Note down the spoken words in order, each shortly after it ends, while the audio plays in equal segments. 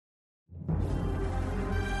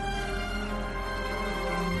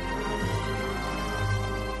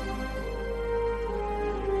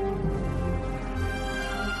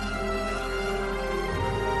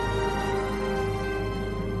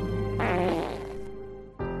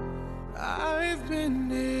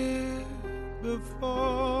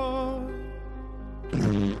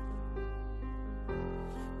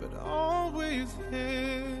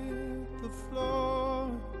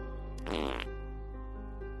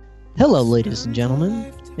Hello, ladies and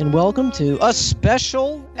gentlemen, and welcome to a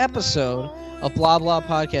special episode of Blah Blah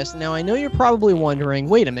Podcast. Now, I know you're probably wondering,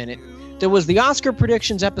 wait a minute, there was the Oscar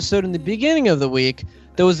predictions episode in the beginning of the week,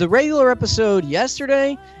 there was the regular episode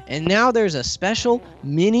yesterday, and now there's a special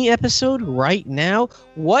mini episode right now.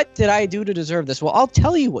 What did I do to deserve this? Well, I'll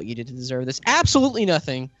tell you what you did to deserve this. Absolutely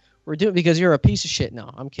nothing. We're doing because you're a piece of shit.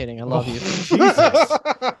 No, I'm kidding. I love you.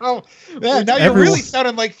 Man, now you're really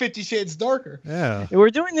sounding like 50 Shades Darker. Yeah.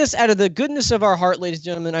 We're doing this out of the goodness of our heart, ladies and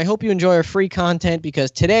gentlemen. I hope you enjoy our free content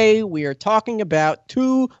because today we are talking about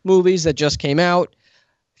two movies that just came out,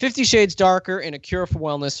 50 Shades Darker and A Cure for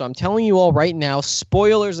Wellness. So I'm telling you all right now,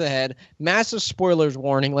 spoilers ahead, massive spoilers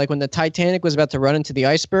warning, like when the Titanic was about to run into the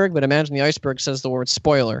iceberg, but imagine the iceberg says the word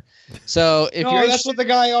spoiler. So if you're that's what the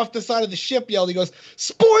guy off the side of the ship yelled. He goes,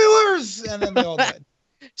 "Spoilers!" And then they all died.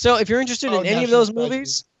 So if you're interested in any of those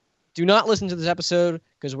movies, do not listen to this episode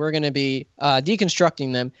because we're going to be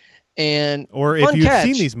deconstructing them. Or if you've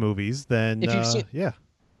seen these movies, then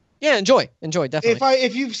yeah, enjoy definitely.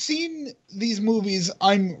 If you've seen these movies,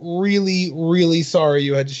 I'm really, really sorry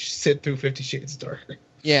you had to sit through 50 Shades Darker.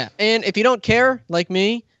 Yeah, and if you don't care, like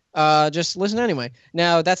me, just listen anyway.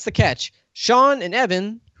 Now, that's the catch. Sean and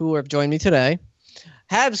Evan, who have joined me today,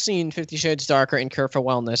 have seen 50 Shades Darker and Cure for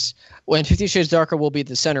Wellness, when 50 Shades Darker will be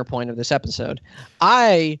the center point of this episode.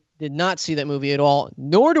 I did not see that movie at all,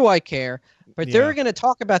 nor do I care. But they're going to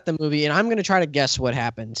talk about the movie, and I'm going to try to guess what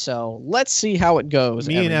happened. So let's see how it goes.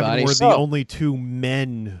 Me and Evan were the only two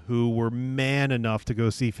men who were man enough to go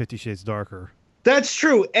see 50 Shades Darker. That's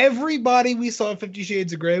true. Everybody we saw 50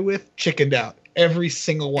 Shades of Grey with chickened out. Every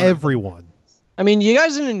single one. Everyone. I mean, you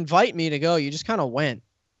guys didn't invite me to go. You just kind of went.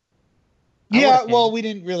 Yeah, well, we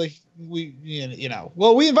didn't really. We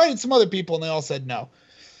invited some other people, and they all said no.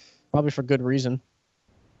 Probably for good reason.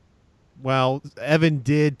 Well, Evan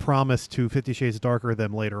did promise to 50 Shades Darker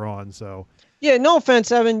them later on, so. Yeah, no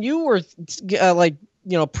offense, Evan. You were,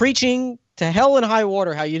 preaching to hell and high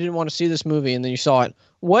water how you didn't want to see this movie, and then you saw it.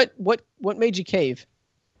 What made you cave?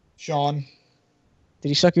 Sean. Did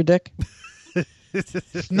he suck your dick?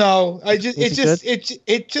 No,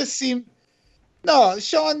 it just seemed. No,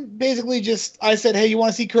 Sean basically I said, hey, you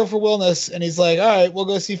want to see Cure for Wellness? And he's like, all right, we'll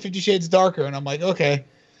go see 50 Shades Darker. And I'm like, okay.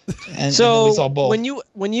 And so we saw both.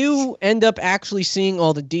 when you end up actually seeing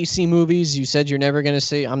all the DC movies you said you're never going to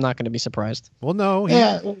see, I'm not going to be surprised. Well, no.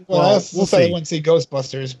 We'll see. I wouldn't see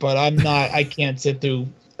Ghostbusters, but I can't sit through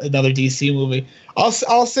another DC movie. I'll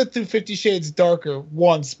sit through 50 Shades Darker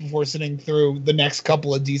once before sitting through the next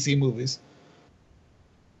couple of DC movies.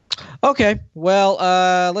 Okay, well,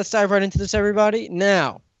 let's dive right into this, everybody.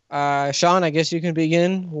 Now, Sean, I guess you can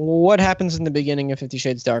begin. What happens in the beginning of 50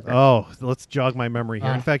 Shades Darker? Oh, let's jog my memory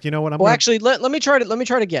here. In fact, you know what? Actually, let me try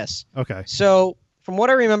to guess. Okay. So, from what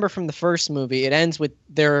I remember from the first movie, it ends with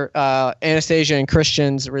their Anastasia and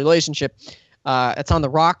Christian's relationship. It's on the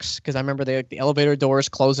rocks because I remember the elevator doors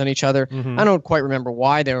close on each other. Mm-hmm. I don't quite remember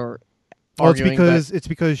why they were arguing. It's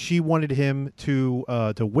because she wanted him to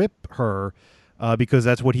whip her. Because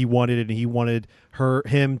that's what he wanted, and he wanted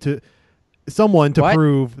someone to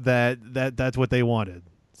prove that's what they wanted.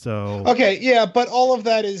 So okay, yeah, but all of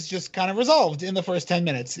that is just kind of resolved in the first 10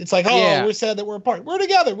 minutes. It's like, we're sad that we're apart. We're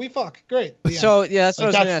together. We fuck. Great. So yeah, that's what I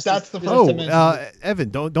was going to ask. That's the first 10 minutes. Evan,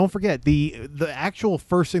 don't forget the actual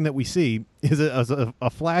first thing that we see is a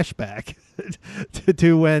flashback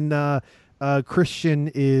to when Christian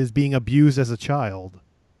is being abused as a child.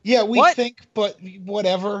 Yeah, we think, but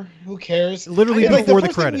whatever. Who cares? Literally before the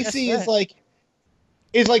credits. The first thing we see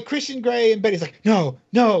is like Christian Grey and Betty's like, no,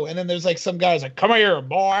 and then there's like some guys like, come here,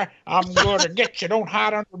 boy, I'm going to get you. Don't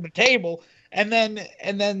hide under the table. And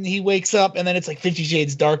then he wakes up, and then it's like 50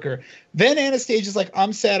 Shades Darker. Then Anastasia's like,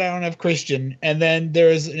 I'm sad I don't have Christian. And then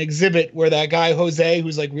there's an exhibit where that guy Jose,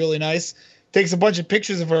 who's like really nice, takes a bunch of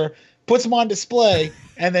pictures of her, puts them on display,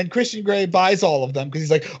 and then Christian Grey buys all of them because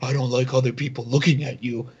he's like, I don't like other people looking at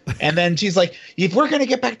you. And then she's like, if we're going to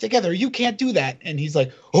get back together, you can't do that. And he's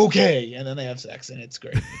like, okay. And then they have sex, and it's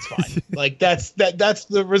great. It's fine. Like that's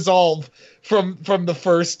the resolve from the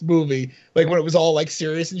first movie. Like when it was all like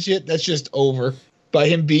serious and shit, that's just over by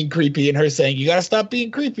him being creepy and her saying, you got to stop being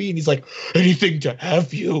creepy. And he's like, anything to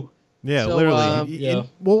have you. Yeah, so, literally.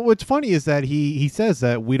 Well, what's funny is that he says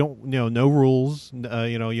that we don't, no rules.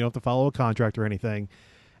 You don't have to follow a contract or anything.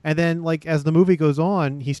 And then, like, as the movie goes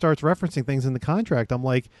on, he starts referencing things in the contract. I'm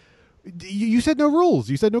like, you said no rules.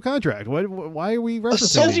 You said no contract. Why are we referencing?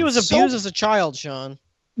 Says he was abused as a child, Sean.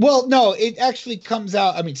 Well, no, it actually comes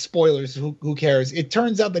out. I mean, spoilers. Who cares? It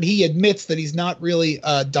turns out that he admits that he's not really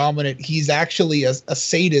dominant. He's actually a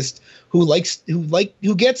sadist who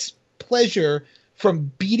gets pleasure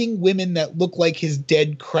from beating women that look like his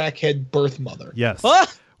dead crackhead birth mother. Yes.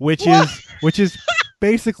 Which is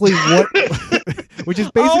basically what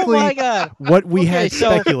oh my God. what we had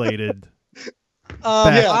speculated.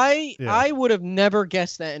 I would have never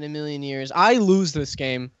guessed that in a million years. I lose this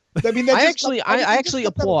game. I mean, I actually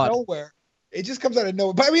applaud. It just comes out of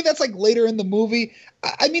nowhere. But I mean, that's like later in the movie.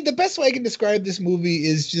 I mean, the best way I can describe this movie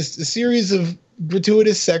is just a series of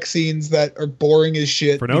gratuitous sex scenes that are boring as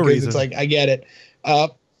shit. For no reason. It's like, I get it.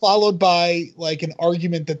 Followed by like an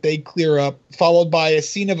argument that they clear up, followed by a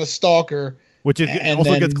scene of a stalker. Which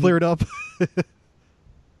gets cleared up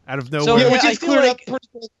out of nowhere. So, which is cleared up pretty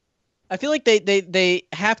quick. I feel like they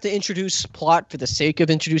have to introduce plot for the sake of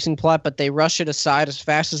introducing plot, but they rush it aside as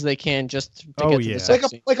fast as they can just to get to the sex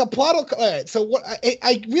scene. Like a plot. All right, so what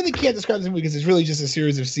I really can't describe this movie because it's really just a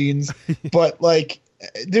series of scenes. But like,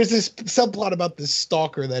 there's this subplot about this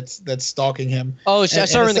stalker that's stalking him. Oh, I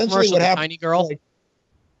saw her in the commercial. The tiny girl. Like,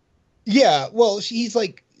 yeah, well, he's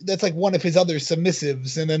like that's like one of his other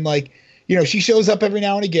submissives, and then like. You know, she shows up every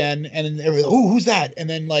now and again, and then who's that? And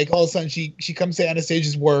then like all of a sudden she comes to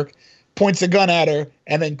Anastasia's work, points a gun at her,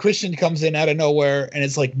 and then Christian comes in out of nowhere, and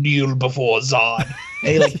it's like kneel before Zod,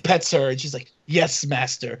 and he like pets her, and she's like, "Yes,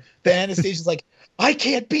 master." Then Anastasia's like, "I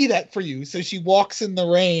can't be that for you," so she walks in the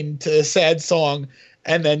rain to a sad song,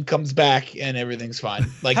 and then comes back, and everything's fine.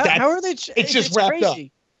 Like how are they? It's just wrapped crazy.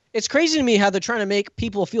 Up. It's crazy to me how they're trying to make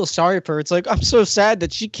people feel sorry for her. It's like, I'm so sad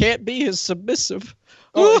that she can't be his submissive.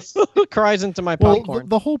 Cries into my popcorn. Well,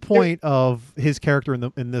 the whole point of his character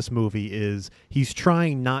in this movie is he's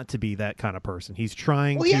trying not to be that kind of person. He's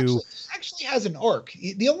trying to. He actually has an arc.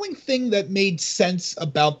 The only thing that made sense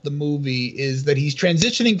about the movie is that he's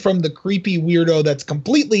transitioning from the creepy weirdo that's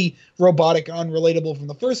completely robotic and unrelatable from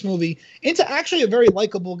the first movie into actually a very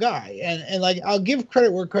likable guy. And like, I'll give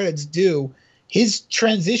credit where credit's due. His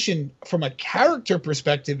transition from a character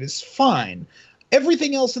perspective is fine.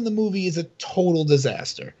 Everything else in the movie is a total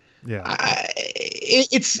disaster. Yeah,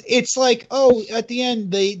 it's like, oh, at the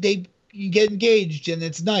end they get engaged and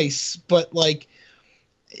it's nice, but like,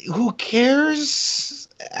 who cares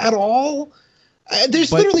at all?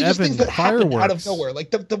 There's literally just things that happen out of nowhere,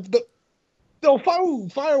 like the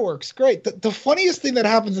fireworks, great. The funniest thing that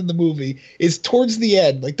happens in the movie is towards the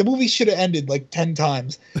end. Like the movie should have ended like 10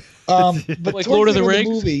 times. But like Lord of the Rings,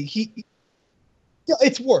 movie,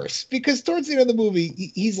 it's worse because towards the end of the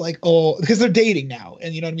movie, he's like, oh, because they're dating now,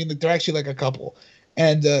 and you know what I mean. Like they're actually like a couple,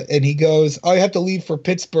 and he goes, oh, I have to leave for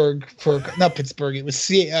Pittsburgh not Pittsburgh. It was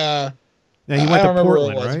yeah, he went to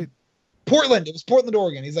Portland, right? Portland. It was Portland,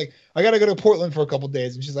 Oregon. He's like, I got to go to Portland for a couple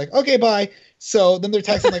days, and she's like, okay, bye. So then they're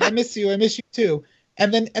texting like, I miss you too.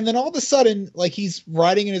 And then all of a sudden, like he's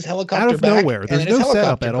riding in his helicopter out of nowhere. There's no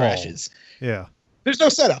setup at all. Yeah. There's no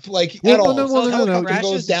setup, like at all. No.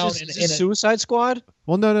 Goes down in a Suicide Squad.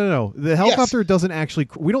 Well, no. The helicopter doesn't actually.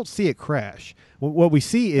 We don't see it crash. What we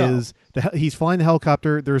see is he's flying the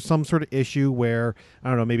helicopter. There's some sort of issue where I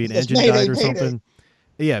don't know, maybe an engine died or something.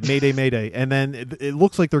 Yeah, Mayday, and then it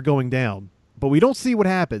looks like they're going down, but we don't see what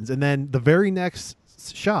happens. And then the very next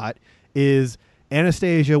shot is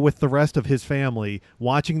Anastasia with the rest of his family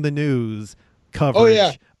watching the news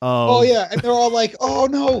coverage. And they're all like, oh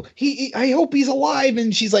no, I hope he's alive.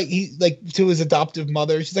 And she's like, he like to his adoptive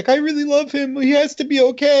mother, she's like, I really love him, he has to be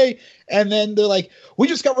okay. And then they're like, we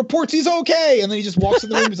just got reports he's okay. And then he just walks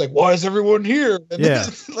in the room, he's like, why is everyone here? And then,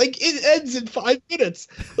 like, it ends in 5 minutes.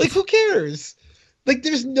 Like, who cares? Like,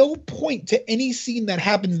 there's no point to any scene that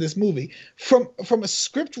happens in this movie. From a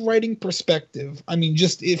script writing perspective, I mean,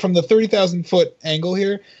 just from the 30,000 foot angle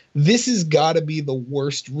here, this has got to be the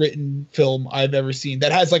worst written film I've ever seen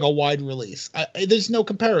that has like a wide release. There's no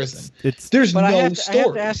comparison. There's no story. I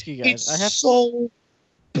have to ask you guys. It's so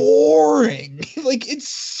boring. Like, it's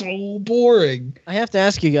so boring. I have to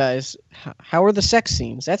ask you guys, how are the sex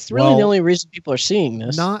scenes? That's really the only reason people are seeing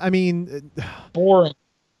this. Boring.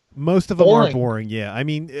 Most of them are boring. Yeah, I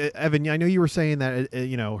mean, Evan, I know you were saying that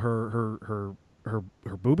you know her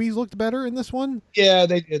boobies looked better in this one. Yeah,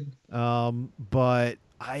 they did. But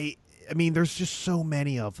I mean, there's just so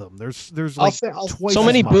many of them. There's like twice so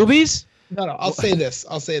many boobies. No, I'll say this.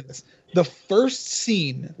 The first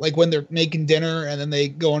scene, like when they're making dinner and then they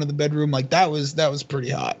go into the bedroom, like that was pretty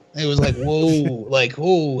hot. It was like, whoa, like,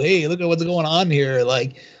 oh, hey, look at what's going on here,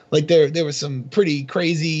 like there was some pretty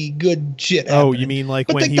crazy good shit happening. Oh, you mean like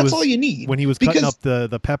when he that's was all you need. When he was cutting up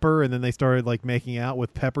the pepper and then they started like making out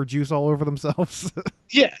with pepper juice all over themselves?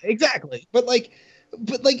 Yeah, exactly. But like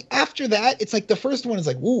but like after that, it's like the first one is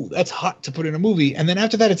like, ooh, that's hot to put in a movie. And then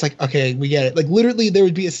after that, it's like, okay, we get it. Like literally there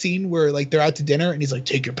would be a scene where like they're out to dinner and he's like,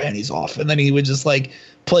 take your panties off. And then he would just like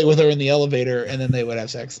play with her in the elevator and then they would have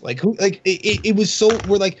sex. Like who, like it was so,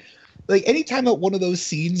 we're like anytime that one of those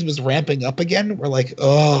scenes was ramping up again, we're like,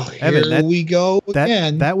 oh, here we go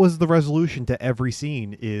again. That was the resolution to every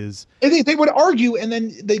scene is. And they would argue and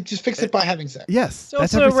then they just fix it by having sex. Yes. So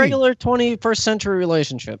it's a regular 21st century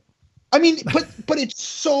relationship. I mean, but it's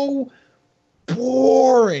so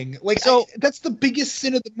boring. Like, so that's the biggest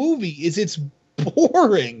sin of the movie is it's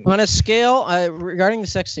boring. On a scale, regarding the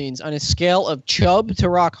sex scenes, on a scale of chub to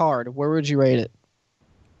rock hard, where would you rate it?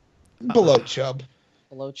 Below chub.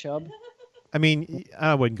 Below chub? I mean,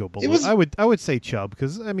 I wouldn't go below. I would say chub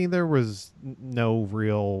because I mean there was no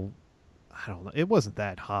real. I don't know. It wasn't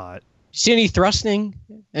that hot. See any thrusting?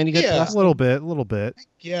 Any good thrusting? A little bit.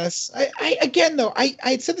 Yes. I again though, I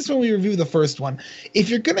had said this when we reviewed the first one. If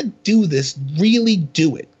you're gonna do this, really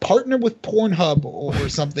do it. Partner with Pornhub or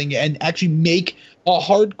something and actually make a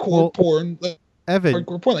hardcore porn. Evan.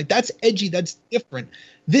 Hardcore porn. Like that's edgy, that's different.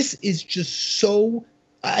 This is just so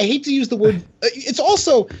I hate to use the word. It's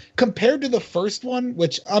also compared to the first one,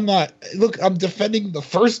 which I'm not. Look, I'm defending the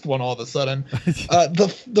first one all of a sudden.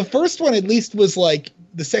 The first one at least was like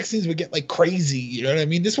the sex scenes would get like crazy. You know what I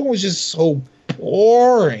mean? This one was just so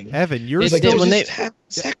boring. Evan, you're like when they have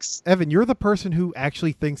sex. Evan, you're the person who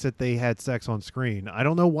actually thinks that they had sex on screen. I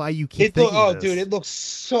don't know why you keep thinking this. Dude, it looks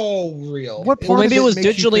so real. What part maybe of it was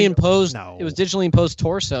digitally imposed. No. It was digitally imposed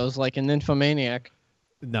torsos, like in Nymphomaniac.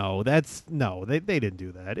 No, they didn't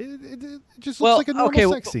do that. It just looks like a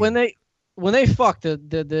normal sex scene. When they fuck,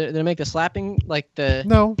 they make the slapping like the.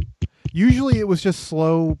 No, usually it was just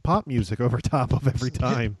slow pop music over top of every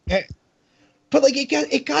time. But like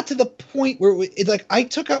it got to the point where it's like I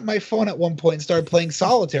took out my phone at one point and started playing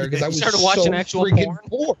solitaire because I was started watching actual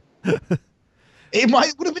porn. It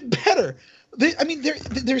would have been better.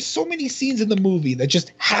 There's so many scenes in the movie that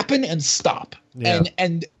just happen and stop,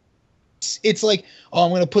 and it's like, oh,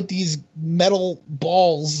 I'm going to put these metal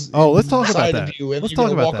balls. Let's talk about that. Of you, and let's you're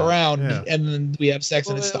talk going to about walk around, and then we have sex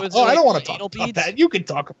and it stops. I don't want to talk about that. You can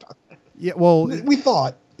talk about that. Yeah, well, we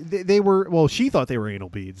thought they were. Well, she thought they were anal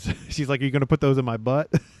beads. She's like, "Are you going to put those in my butt?"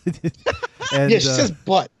 And, yeah, she says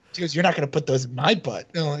butt. She goes, "You're not going to put those in my butt."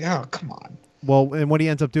 And I'm like, oh, come on. Well, and when he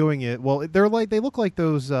ends up doing it, they look like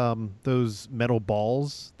those metal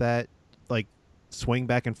balls that like swing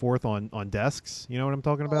back and forth on desks. You know what I'm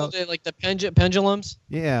talking about? Like the pendulums?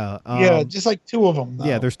 Yeah. Just like two of them, though.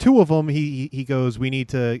 Yeah, there's two of them. He goes, we need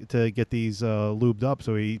to get these lubed up,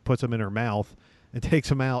 so he puts them in her mouth and takes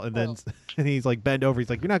them out, and then and he's like, bend over. He's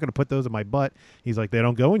like, you're not going to put those in my butt. He's like, they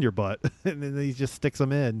don't go in your butt. And then he just sticks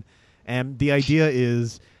them in. And the idea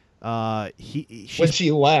is when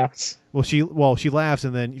she laughs. She laughs,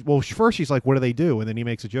 and then first she's like, what do they do? And then he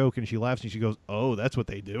makes a joke, and she laughs, and she goes, oh, that's what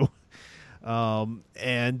they do.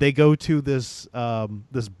 And they go to this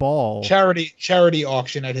ball charity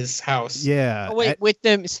auction at his house. Yeah. Oh, wait, with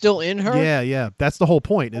them still in her? Yeah. That's the whole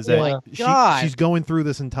point. Is that God. She's going through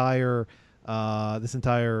this entire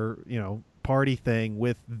party thing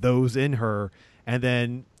with those in her, and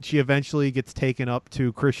then she eventually gets taken up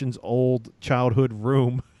to Christian's old childhood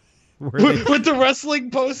room. With the wrestling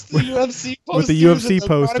poster, the UFC posters. With the UFC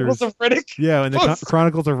posters. Chronicles of Riddick. Yeah, and the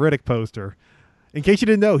Chronicles of Riddick poster. In case you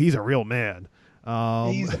didn't know, he's a real man.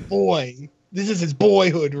 He's a boy. This is his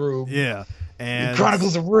boyhood room. Yeah. And the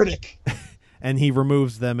Chronicles of Riddick. And he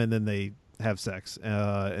removes them, and then they have sex.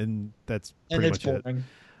 And that's pretty much boring. it.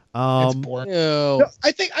 It's boring. No,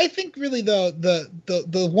 I think really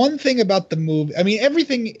the one thing about the movie, I mean,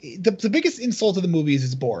 everything, the biggest insult of the movie is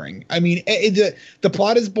it's boring. I mean, the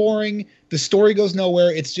plot is boring. The story goes nowhere.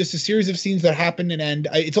 It's just a series of scenes that happen and end.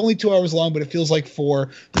 It's only 2 hours long, but it feels like 4.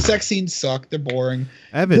 The sex scenes suck. They're boring.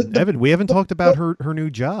 Evan, we haven't talked about her new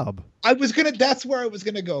job. That's where I was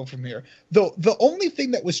gonna go from here. The only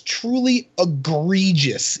thing that was truly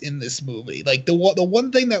egregious in this movie, like the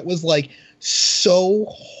one thing that was like so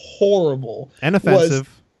horrible and offensive.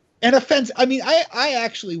 I mean, I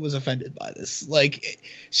actually was offended by this. Like,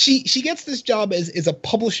 she gets this job as a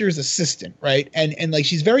publisher's assistant, right? And like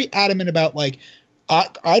she's very adamant about like,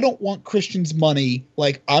 I don't want Christian's money.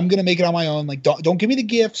 Like, I'm gonna make it on my own. Like, don't give me the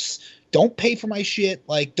gifts. Don't pay for my shit.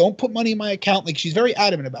 Like, don't put money in my account. Like, she's very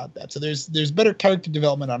adamant about that. So there's better character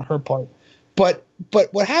development on her part. But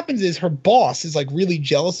what happens is her boss is like really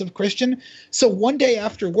jealous of Christian. So one day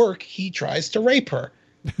after work, he tries to rape her.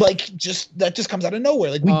 Like, that just comes out of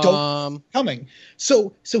nowhere. Like, we don't coming.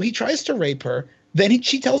 So he tries to rape her. Then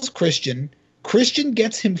she tells Christian. Christian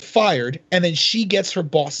gets him fired, and then she gets her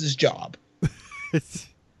boss's job.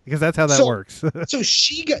 because that's how that works. So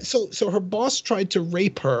she got so her boss tried to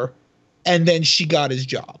rape her, and then she got his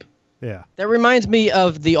job. Yeah. That reminds me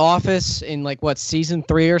of The Office in like season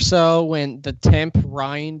 3 or so, when the temp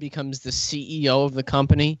Ryan becomes the CEO of the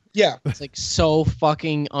company. Yeah. It's like so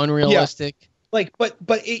fucking unrealistic. Yeah. Like, but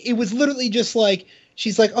it was literally just like,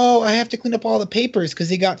 she's like, oh, I have to clean up all the papers because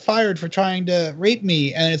he got fired for trying to rape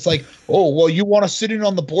me. And it's like, oh, well, you want to sit in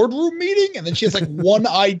on the boardroom meeting? And then she has like one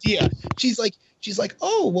idea. She's like,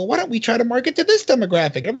 oh, well, why don't we try to market to this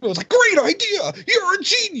demographic? And everyone's like, great idea. You're a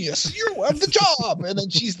genius. You have the job. And then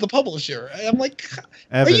she's the publisher. And I'm like,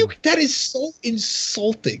 Evan, that is so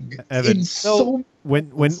insulting. Evan,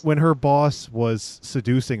 when her boss was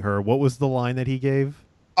seducing her, what was the line that he gave?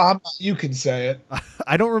 You can say it.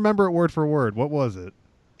 I don't remember it word for word. What was it?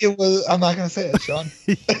 It was. I'm not going to say it, Sean.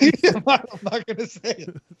 I'm not going to say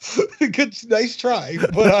it. Good, nice try,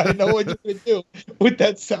 but I know what you're going to do with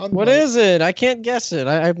that sound. What is it? I can't guess it.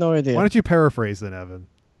 I have no idea. Why don't you paraphrase then, Evan?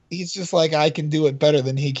 He's just like, I can do it better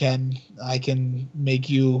than he can. I can make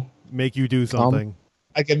you do something.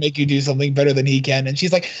 I can make you do something better than he can. And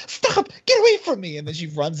she's like, stop, get away from me. And then she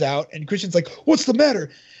runs out, and Christian's like, what's the matter?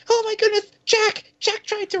 Oh my goodness, Jack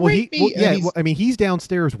tried to rape me. I mean, he's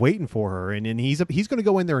downstairs waiting for her, and he's going to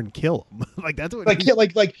go in there and kill him. Like that's what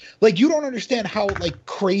like you don't understand how like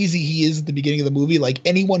crazy he is at the beginning of the movie. Like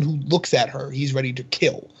anyone who looks at her, he's ready to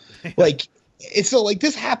kill. Like it's so like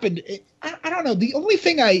this happened. I don't know. The only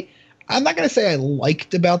thing I'm not going to say I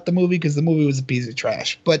liked about the movie, because the movie was a piece of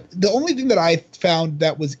trash, but the only thing that I found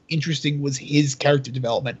that was interesting was his character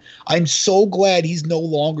development. I'm so glad he's no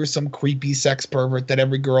longer some creepy sex pervert that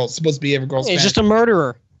every girl's supposed to be every girl's He's fan. just a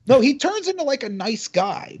murderer. No, he turns into like a nice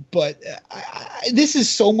guy, but this is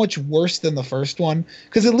so much worse than the first one,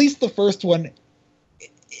 because at least the first one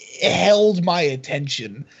held my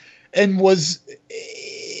attention and was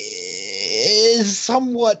is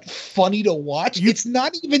somewhat funny to watch. It's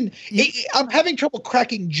not even. I'm having trouble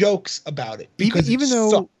cracking jokes about it because even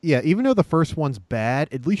though the first one's bad,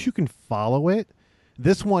 at least you can follow it.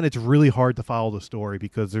 This one, it's really hard to follow the story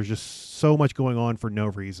because there's just so much going on for no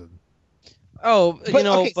reason. Oh,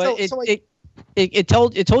 it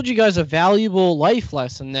told you guys a valuable life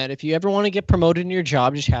lesson that if you ever want to get promoted in your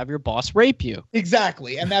job, just have your boss rape you.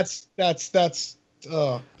 Exactly, and that's.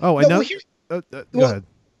 Go ahead.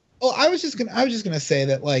 Well, I was just gonna say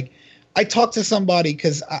that, like, I talked to somebody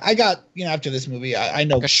because I got, after this movie, I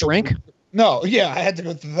know like a shrink. No, yeah, I had to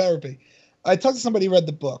go through therapy. I talked to somebody who read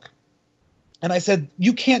the book, and I said,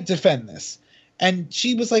 you can't defend this. And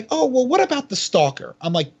she was like, oh, well, what about the stalker?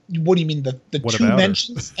 I'm like, what do you mean, the two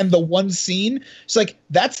mentions and the one scene? She's like,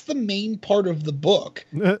 that's the main part of the book.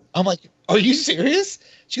 I'm like, are you serious?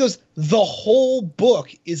 She goes, the whole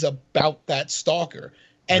book is about that stalker.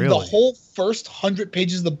 And really? The whole first 100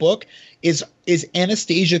 pages of the book is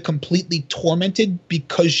Anastasia completely tormented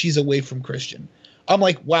because she's away from Christian. I'm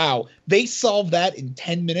like, wow, they solved that in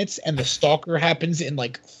 10 minutes, and the stalker happens in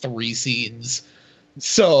like 3 scenes.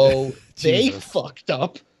 So they fucked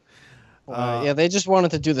up. Yeah, they just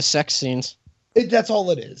wanted to do the sex scenes. That's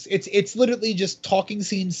all it is. It's literally just talking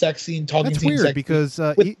scene, sex scene, talking That's scene, weird sex because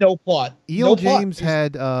with no plot. E.L. James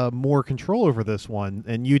had more control over this one,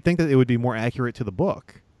 and you'd think that it would be more accurate to the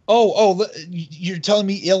book. Oh, you're telling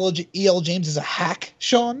me E.L. James is a hack,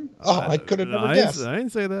 Sean? Oh, I could have never guessed. I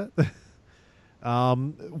didn't say that.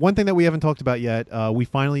 One thing that we haven't talked about yet, we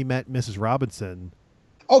finally met Mrs. Robinson.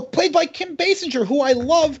 Oh, played by Kim Basinger, who I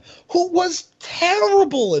love, who was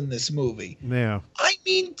terrible in this movie. Yeah. I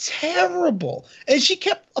mean, terrible. And she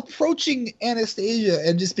kept approaching Anastasia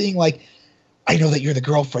and just being like, I know that you're the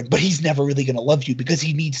girlfriend, but he's never really going to love you because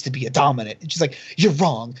he needs to be a dominant. And she's like, you're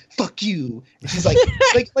wrong. Fuck you. And she's like,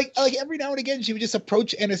 like every now and again, she would just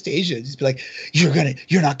approach Anastasia and just be like,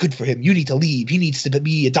 you're not good for him. You need to leave. He needs to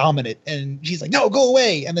be a dominant. And she's like, no, go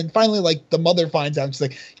away. And then finally, like, the mother finds out and she's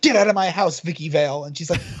like, get out of my house, Vicky Vale. And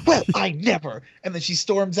she's like, well, I never. And then she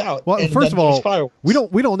storms out. Well, first of all, we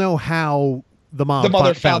don't know how the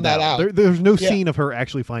mother found that out. There's no scene of her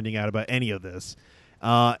actually finding out about any of this.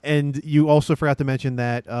 And you also forgot to mention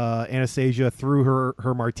that Anastasia threw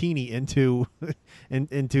her martini into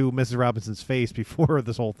Mrs. Robinson's face before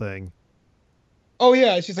this whole thing. Oh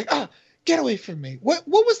yeah, she's like, get away from me. What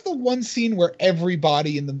was the one scene where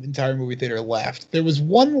everybody in the entire movie theater laughed? There was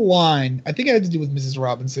one line, I think it had to do with Mrs.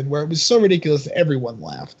 Robinson, where it was so ridiculous that everyone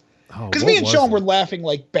laughed. Because me and Sean were laughing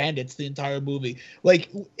like bandits the entire movie. Like,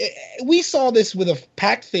 we saw this with a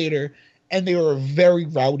packed theater, and they were a very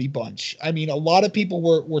rowdy bunch. I mean, a lot of people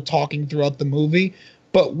were talking throughout the movie,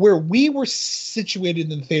 but where we were situated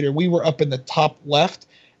in the theater, we were up in the top left,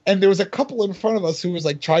 and there was a couple in front of us who was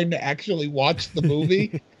like trying to actually watch the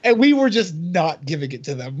movie. And we were just not giving it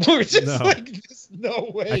to them. We were just there's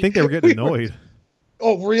no way. I think they were getting annoyed.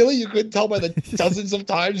 Oh, really? You couldn't tell by the dozens of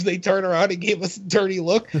times they turned around and gave us a dirty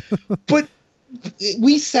look? But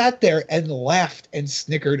we sat there and laughed and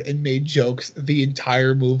snickered and made jokes the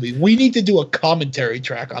entire movie. We need to do a commentary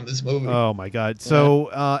track on this movie. Oh my God. So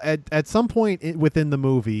at some point within the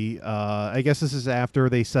movie, I guess this is after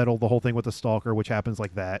they settle the whole thing with the stalker, which happens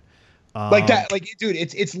like that. Dude,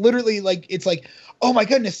 it's literally like, it's like, oh my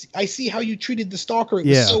goodness, I see how you treated the stalker. It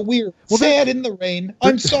was so weird. Well, sad in the rain.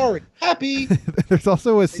 I'm sorry. Happy. There's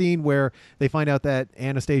also a scene where they find out that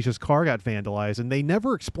Anastasia's car got vandalized, and they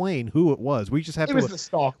never explain who it was. We just have was the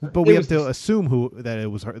stalker. But we have to assume that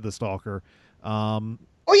it was the stalker. Oh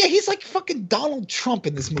yeah, he's like fucking Donald Trump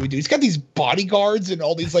in this movie, dude. He's got these bodyguards and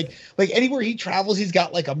all these like anywhere he travels, he's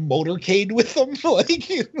got like a motorcade with him.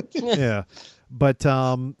 Yeah. But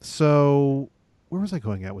so where was I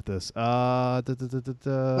going at with this?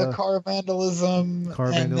 The car vandalism.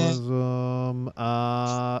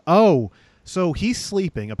 So he's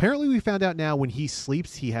sleeping. Apparently, we found out now when he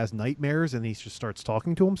sleeps, he has nightmares and he just starts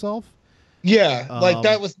talking to himself. Yeah, like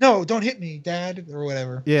that was don't hit me, Dad, or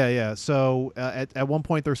whatever. Yeah. So at one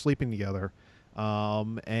point they're sleeping together,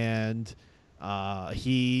 and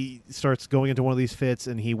he starts going into one of these fits,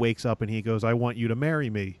 and he wakes up and he goes, "I want you to marry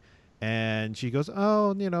me." And she goes,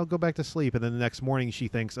 "Oh, go back to sleep." And then the next morning she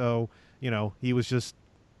thinks, "Oh, he was just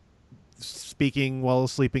speaking while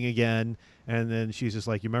sleeping again." And then she's just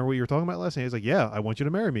like, "You remember what you were talking about last night?" He's like, "Yeah, I want you to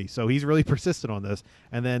marry me." So he's really persistent on this.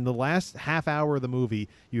 And then the last half hour of the movie,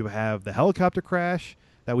 you have the helicopter crash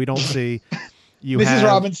that we don't see. Mrs.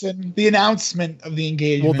 Robinson, the announcement of the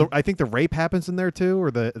engagement. Well, I think the rape happens in there too, or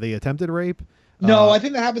the attempted rape. No, I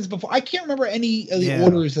think that happens before. I can't remember any of the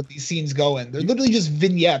orders that these scenes go in. They're literally just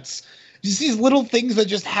vignettes. Just these little things that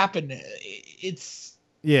just happen. It's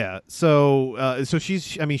So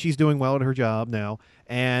she's doing well at her job now,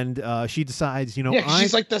 and she decides,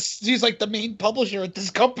 she's like the main publisher at this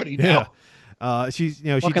company now. She's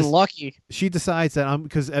fucking lucky. She decides that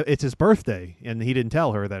because it's his birthday, and he didn't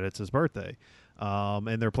tell her that it's his birthday,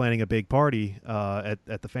 and they're planning a big party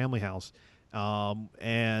at the family house,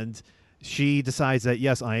 and she decides that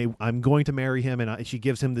yes, I'm going to marry him, and she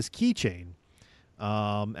gives him this keychain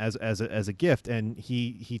as a gift, and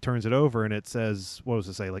he turns it over, and it says, what does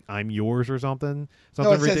it say, like "I'm yours" or something?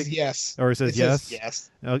 No, it says yes. Or it says yes.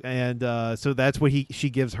 Says yes. And so that's what she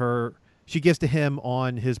gives her. She gives to him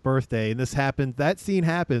on his birthday, and that scene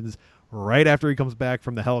happens right after he comes back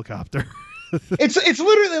from the helicopter. It's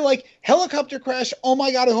literally like helicopter crash. Oh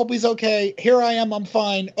my God, I hope he's okay. Here I am, I'm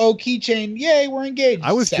fine. Oh, keychain, yay, we're engaged.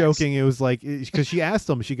 I was joking. It was like, because she asked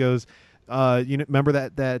him, she goes, remember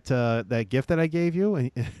that gift that I gave you?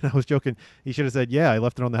 And I was joking. He should have said, yeah, I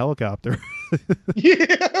left it on the helicopter.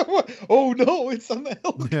 Yeah. Oh no, it's on the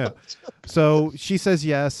helicopter. Yeah. So she says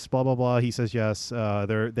yes, blah blah blah. He says yes.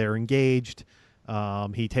 They're engaged.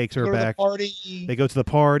 He takes her back. They go to the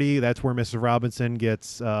party. That's where Mrs. Robinson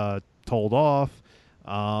gets told off.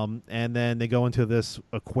 And then they go into this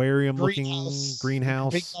aquarium-looking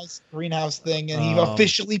greenhouse. Big nice greenhouse thing, and he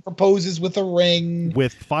officially proposes with a ring.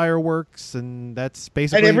 With fireworks, and that's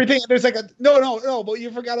basically... And everything, there's like a... No, but you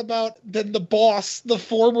forgot about then the boss, the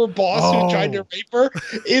former boss who tried to rape her,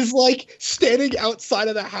 is like standing outside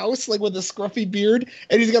of the house, like with a scruffy beard,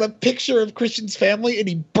 and he's got a picture of Christian's family, and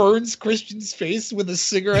he burns Christian's face with a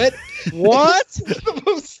cigarette. What? It's the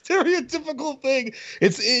most stereotypical thing.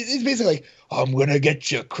 It's basically like, I'm gonna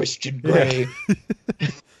get you, Christian Grey. Yeah.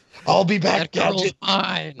 I'll be back. That girl's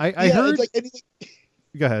mine. I heard.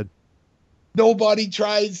 Go ahead. Nobody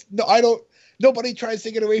tries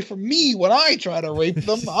to get away from me when I try to rape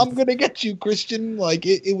them. I'm gonna get you, Christian. Like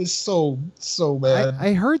it was so bad.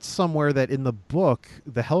 I heard somewhere that in the book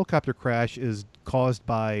the helicopter crash is caused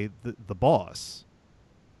by the boss.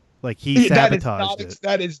 Like he sabotaged it.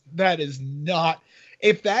 That is not.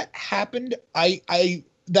 If that happened,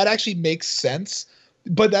 that actually makes sense,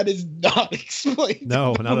 but that is not explained.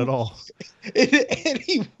 No, not at all. In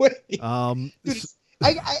any way. Dude,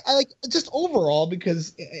 I like just overall,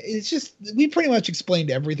 because it's just, we pretty much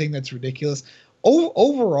explained everything that's ridiculous.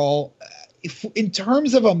 Overall, in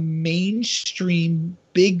terms of a mainstream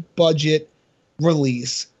big budget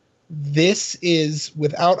release, this is,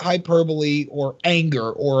 without hyperbole or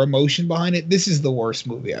anger or emotion behind it, this is the worst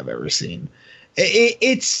movie I've ever seen.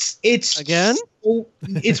 It's again.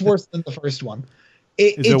 It's worse than the first one.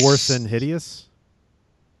 Is it worse than Hideous?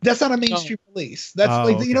 That's not a mainstream release. That's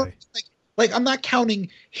okay. Like I'm not counting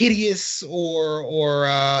Hideous or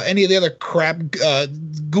any of the other crap,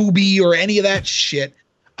 Gooby or any of that shit.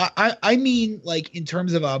 I mean, like in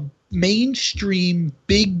terms of a mainstream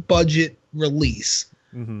big budget release,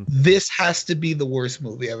 this has to be the worst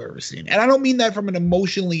movie I've ever seen. And I don't mean that from an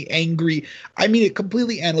emotionally angry, I mean it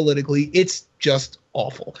completely analytically. It's just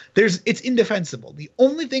awful. It's indefensible. The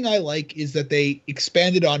only thing I like is that they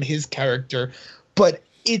expanded on his character, but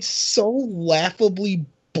it's so laughably,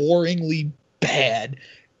 boringly bad.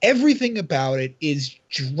 Everything about it is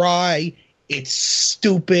dry. It's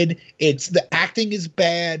stupid. The acting is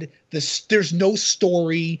bad. There's no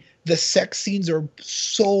story. The sex scenes are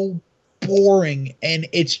so boring, and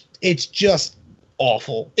it's just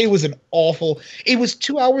awful. It was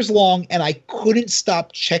 2 hours long, and I couldn't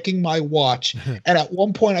stop checking my watch. And at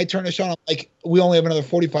one point I turned to Sean, I'm like, we only have another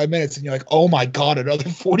 45 minutes. And you're like, oh my God, another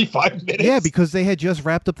 45 minutes. Yeah, because they had just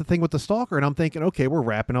wrapped up the thing with the stalker, and I'm thinking, okay, we're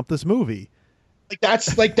wrapping up this movie.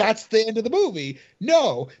 That's the end of the movie.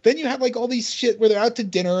 No. Then you have like all these shit where they're out to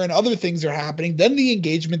dinner and other things are happening. Then the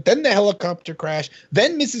engagement, then the helicopter crash,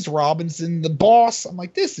 then Mrs. Robinson, the boss. I'm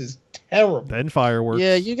like, this is terrible. Then fireworks.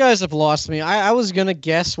 Yeah, you guys have lost me. I was gonna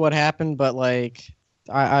guess what happened, but like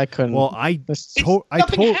I couldn't. Well,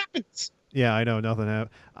 nothing happens. Yeah, I know, nothing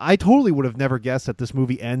happened. I totally would have never guessed that this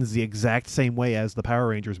movie ends the exact same way as the Power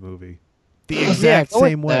Rangers movie. The exact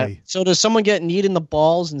same way. So does someone get kneed in the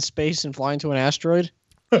balls in space and fly into an asteroid?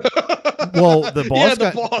 Well, the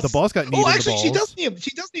boss got kneed in the balls. Actually, she doesn't even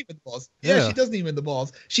the balls. Yeah, she doesn't even the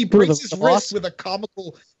balls. She breaks his wrist with a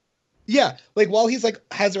comical. Yeah, like while he's like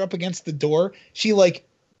has her up against the door, she like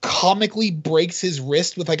comically breaks his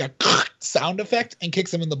wrist with like a sound effect and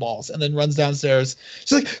kicks him in the balls and then runs downstairs.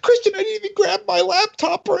 She's like, Christian, I didn't even grab my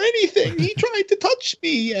laptop or anything. He tried to touch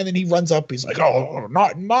me. And then he runs up. He's like, oh,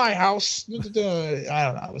 not in my house. I don't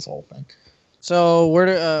know. It was the whole thing. So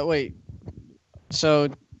wait. So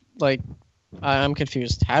like, I'm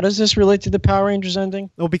confused. How does this relate to the Power Rangers ending?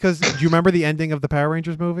 Well, because do you remember the ending of the Power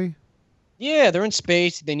Rangers movie? Yeah, they're in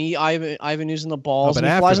space. They need Ivan using the balls, and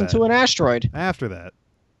he flies into an asteroid. After that.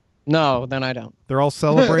 No, then I don't. They're all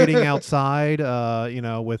celebrating outside,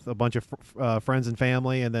 with a bunch of friends and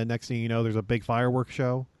family, and then next thing you know, there's a big fireworks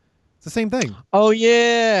show. It's the same thing. Oh,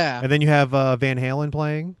 yeah. And then you have Van Halen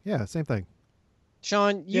playing. Yeah, same thing.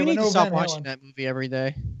 Sean, you need to stop watching that movie every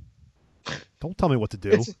day. Don't tell me what to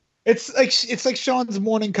do. It's like Sean's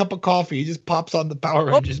morning cup of coffee. He just pops on the Power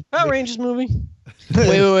Rangers. Power Rangers movie.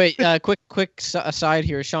 Wait. Quick aside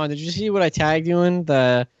here, Sean. Did you see what I tagged you in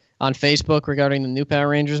on Facebook regarding the new Power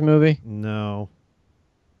Rangers movie? No.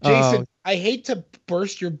 Jason, I hate to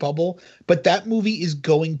burst your bubble, but that movie is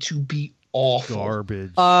going to be awful.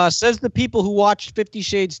 Garbage. Says the people who watched 50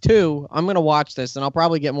 Shades 2. I'm going to watch this, and I'll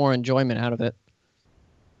probably get more enjoyment out of it.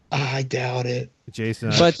 I doubt it. Jason.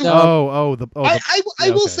 But I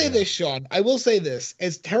will say this, Sean. I will say this.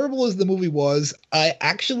 As terrible as the movie was,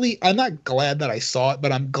 I'm not glad that I saw it,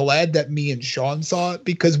 but I'm glad that me and Sean saw it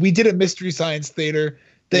because we did a Mystery Science Theater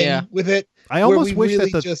thing with it. I almost wish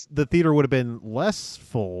that the theater would have been less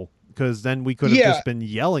full because then we could have just been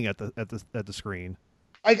yelling at the screen.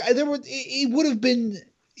 It would have been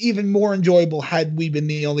even more enjoyable had we been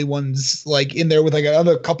the only ones like in there with like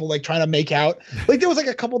another couple like trying to make out. Like there was like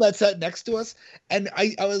a couple that sat next to us, and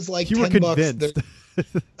I was like, you were convinced.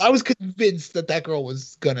 I was convinced that girl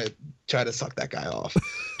was gonna try to suck that guy off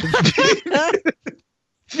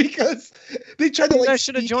because they tried to like. I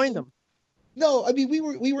should have joined them. No, I mean we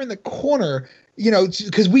were in the corner,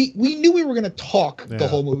 because we knew we were going to talk the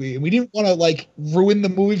whole movie, and we didn't want to like ruin the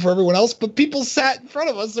movie for everyone else. But people sat in front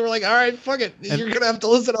of us; they were like, "All right, fuck it, you're going to have to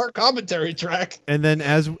listen to our commentary track." And then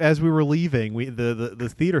as we were leaving,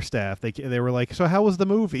 the theater staff they were like, "So how was the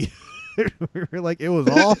movie?" We were like, "It was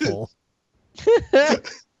awful." I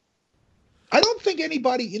don't think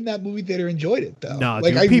anybody in that movie theater enjoyed it though. No,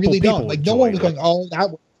 like dude, I really don't. Like no one was going, "Oh, that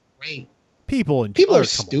was great." People are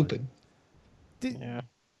stupid. Yeah.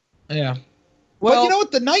 Well, but you know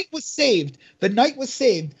what? The night was saved. The night was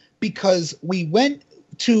saved because we went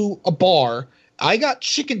to a bar. I got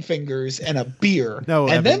chicken fingers and a beer. No,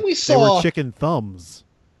 and Evan, then we saw they were chicken thumbs.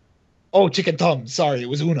 Oh, chicken thumbs. Sorry, it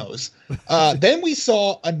was Uno's. Then we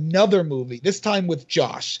saw another movie. This time with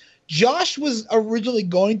Josh. Josh was originally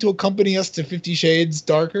going to accompany us to 50 Shades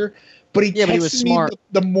Darker, but he texted me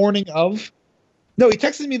the morning of. No, he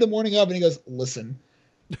texted me the morning of, and he goes, "Listen,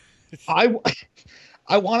 I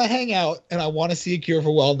want to hang out and I want to see A Cure for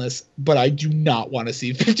Wellness, but I do not want to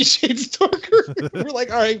see 50 Shades Darker." We're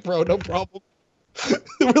like, "All right, bro, no problem."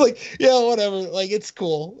 We're like, "Yeah, whatever. Like, it's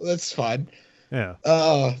cool. That's fine." Yeah.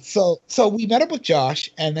 So we met up with Josh,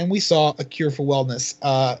 and then we saw A Cure for Wellness.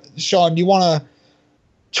 Sean, you want to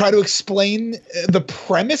try to explain the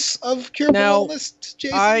premise of Cure for Wellness,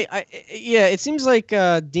 Jason? Yeah, it seems like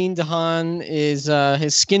Dean DeHaan is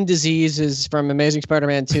his skin disease is from Amazing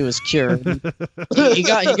Spider-Man 2 is cured. he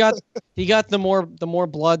got the more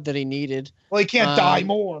blood that he needed. Well, he can't die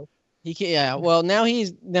more. He can't. Yeah. Well, now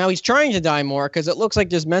he's trying to die more because it looks like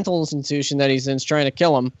this mental institution that he's in is trying to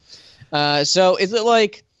kill him. So is it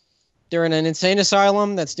like they're in an insane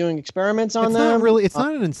asylum that's doing experiments on them? It's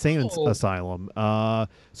not an insane asylum.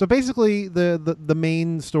 So basically, the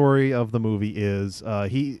main story of the movie is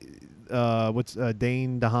Dane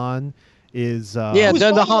DeHaan is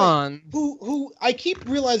DeHaan, who I keep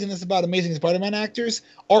realizing this about Amazing Spider-Man actors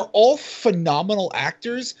are all phenomenal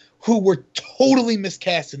actors who were totally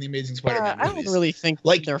miscast in the Amazing Spider-Man movies. I don't really think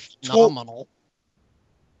they're phenomenal.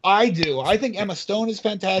 I do. I think Emma Stone is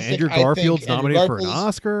fantastic. Andrew Garfield's nominated for an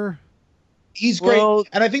Oscar. He's great,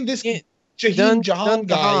 and I think this Jahan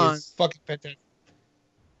guy is fucking fantastic.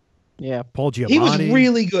 Yeah, Paul Giamatti. He was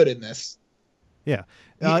really good in this. Yeah,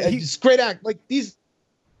 he's great act. Like these.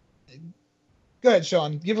 Go ahead,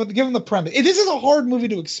 Sean. Give him the premise. This is a hard movie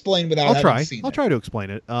to explain without having seen it. I'll try to explain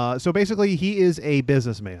it. So basically, he is a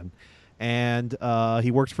businessman, and he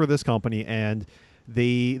works for this company, and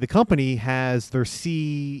the company has their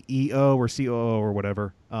CEO or COO or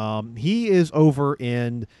whatever. He is over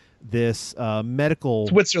in this medical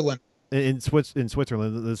Switzerland. In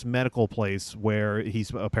Switzerland, this medical place where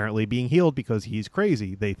he's apparently being healed because he's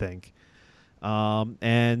crazy, they think.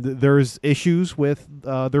 And there's issues with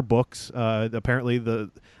their books. Apparently,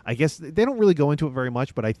 I guess they don't really go into it very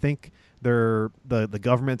much, but I think the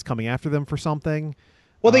government's coming after them for something.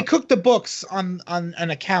 Well, they cooked the books on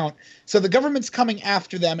an account, so the government's coming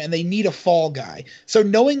after them, and they need a fall guy. So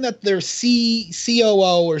knowing that their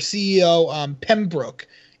COO or CEO Pembroke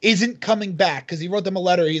isn't coming back because he wrote them a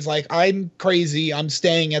letter. He's like, I'm crazy. I'm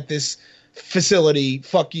staying at this facility.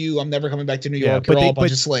 Fuck you. I'm never coming back to New York. You're all a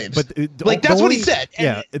bunch of slaves. But that's what he said.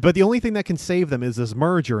 Yeah, but the only thing that can save them is this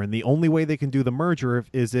merger, and the only way they can do the merger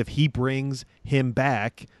is if he brings him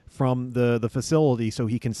back from the facility so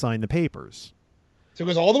he can sign the papers. So it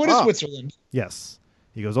goes all the way to Switzerland. Yes.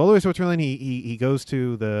 He goes all the way to Switzerland. He goes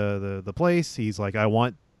to the place. He's like, I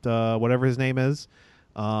want whatever his name is.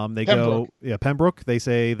 Pembroke. They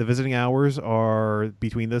say the visiting hours are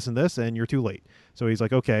between this and this, and you're too late. So he's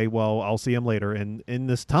like, okay, well, I'll see him later. And in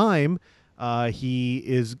this time, he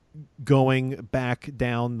is going back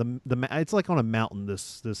down the. It's like on a mountain.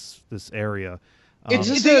 This area. Is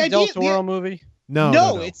this a Del Toro movie?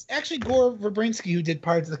 No, it's actually Gore Verbinski who did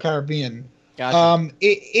Pirates of the Caribbean. Gotcha.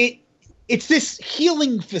 It's this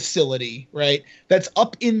healing facility, right? That's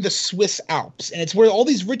up in the Swiss Alps, and it's where all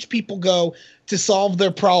these rich people go to solve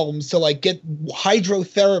their problems, to like get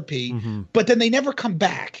hydrotherapy, but then they never come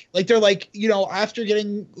back. Like they're like, after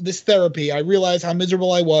getting this therapy, I realized how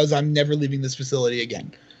miserable I was. I'm never leaving this facility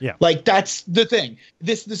again. Yeah, like that's the thing.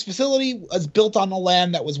 This facility was built on a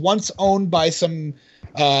land that was once owned by some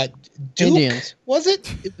Duke. Indians. Was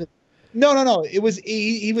it? No. It was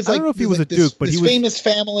he was. I don't know if he was a Duke, but he was famous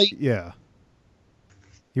family. Yeah.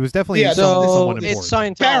 He was definitely it's someone important.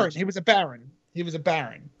 Scientology. Baron. He was a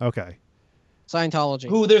baron. Okay. Scientology.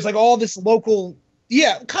 Who there's like all this local,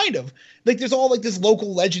 kind of like there's all like this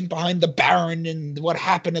local legend behind the Baron and what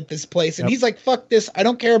happened at this place. And he's like, fuck this. I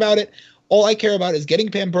don't care about it. All I care about is getting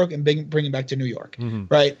Pembroke and bringing back to New York.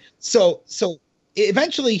 Right. So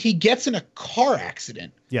eventually he gets in a car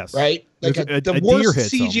accident. Yes. Right. Like the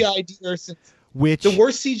worst CGI deer since. The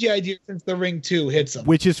worst CGI deer since The Ring 2 hits him.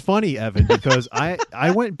 Which is funny, Evan, because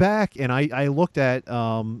I went back and I looked at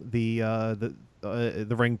the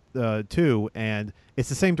Ring 2, and it's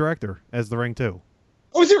the same director as The Ring 2.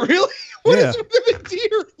 Oh, is it really? What is with the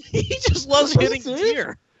deer? He just loves hitting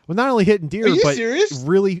deer. Well, not only hitting deer, but serious?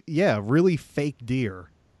 really fake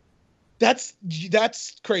deer. That's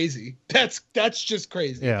crazy. That's just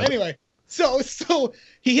crazy. Yeah. Anyway. So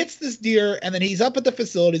he hits this deer, and then he's up at the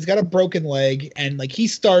facility. He's got a broken leg, and like he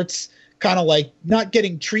starts kind of like not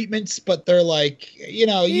getting treatments, but they're like,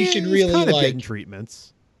 you should really like getting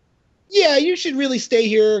treatments. Yeah, you should really stay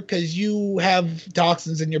here because you have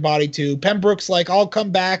toxins in your body too. Pembroke's like, I'll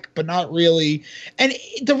come back, but not really. And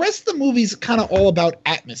the rest of the movie's kind of all about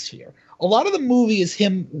atmosphere. A lot of the movie is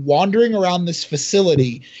him wandering around this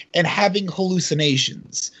facility and having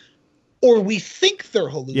hallucinations. Or we think they're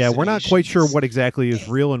hallucinations. Yeah, we're not quite sure what exactly is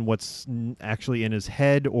real and what's actually in his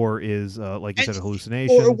head, or is like you said, a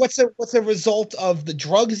hallucination. Or what's a result of the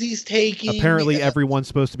drugs he's taking. Apparently, everyone's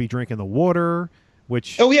supposed to be drinking the water,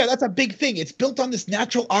 which that's a big thing. It's built on this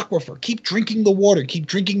natural aquifer. Keep drinking the water. Keep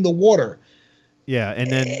drinking the water. Yeah, and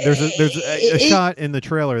then there's a shot in the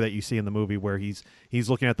trailer that you see in the movie where he's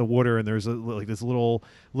looking at the water, and there's like this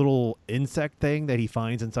little insect thing that he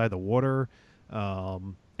finds inside the water,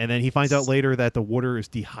 and then he finds out later that the water is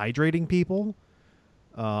dehydrating people.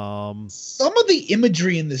 Some of the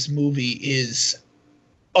imagery in this movie is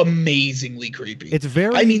amazingly creepy. It's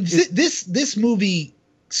very. I mean, this movie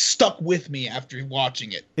stuck with me after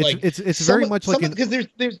watching it. It's very much like because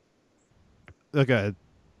there's. Okay.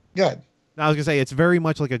 Good. I was gonna say it's very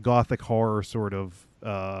much like a gothic horror sort of.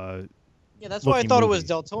 Yeah, that's why I thought movie. It was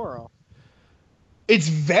Del Toro. It's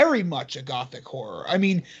very much a gothic horror. I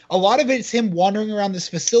mean, a lot of it's him wandering around this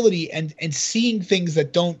facility and seeing things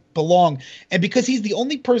that don't belong. And because he's the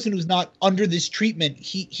only person who's not under this treatment,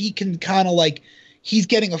 he can kind of like he's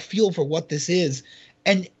getting a feel for what this is.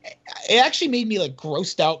 And it actually made me like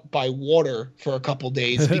grossed out by water for a couple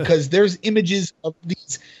days because there's images of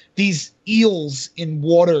these eels in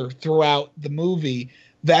water throughout the movie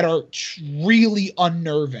that are really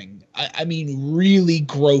unnerving. I mean, really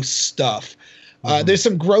gross stuff. There's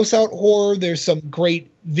some gross out horror. There's some great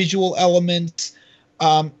visual elements.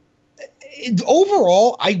 Overall,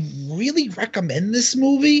 I really recommend this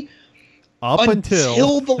movie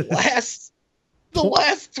until the last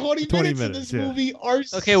 20 minutes of this movie are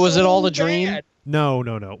okay. Was it all a dream? Bad.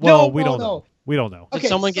 No. Well, we don't know. We don't know. Did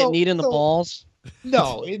someone get kneed in the balls?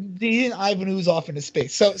 No, he didn't Ivan ooze off into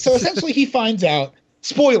space. So essentially, he finds out.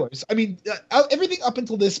 Spoilers. I mean, everything up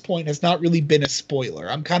until this point has not really been a spoiler.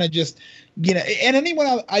 I'm kind of just, and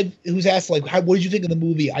anyone who's asked like, what did you think of the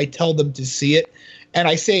movie? I tell them to see it, and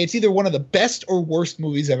I say it's either one of the best or worst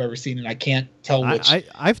movies I've ever seen, and I can't tell which.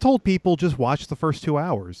 I've told people just watch the first 2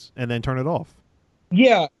 hours and then turn it off.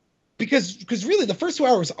 Yeah, because really the first 2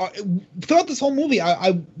 hours throughout this whole movie,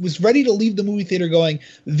 I was ready to leave the movie theater going,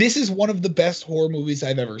 this is one of the best horror movies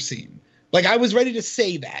I've ever seen. Like I was ready to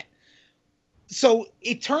say that. So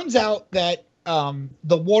it turns out that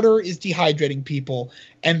the water is dehydrating people,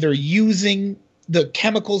 and they're using the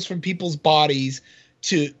chemicals from people's bodies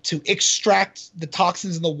to extract the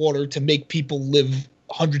toxins in the water to make people live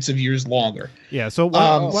hundreds of years longer. Yeah. So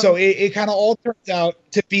so it kind of all turns out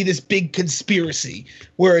to be this big conspiracy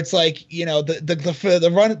where it's like,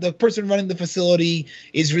 the person running the facility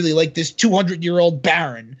is really like this 200-year-old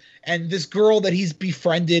baron, and this girl that he's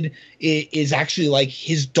befriended is actually like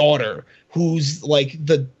his daughter, who's like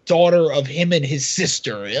the daughter of him and his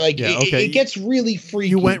sister. Like, yeah, okay. It gets really freaky.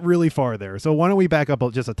 You went really far there. So why don't we back up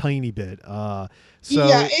just a tiny bit? Yeah,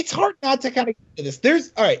 it's hard not to kind of get to this.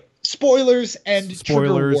 There's all right. Spoilers and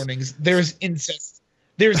trigger warnings. There's incest.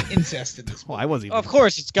 There's incest in this movie. Well, I wasn't even... Of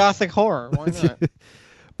course, it's gothic horror. Why not?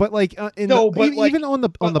 But like, even on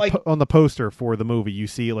the poster for the movie, you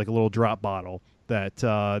see like a little drop bottle that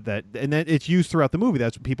and then it's used throughout the movie.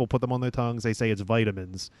 That's what people put them on their tongues. They say it's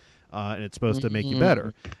vitamins, and it's supposed to make you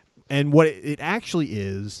better. And what it actually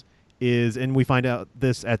is, and we find out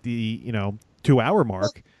this at the 2-hour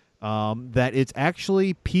mark, that it's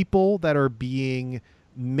actually people that are being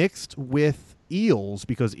mixed with eels,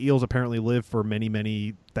 because eels apparently live for many,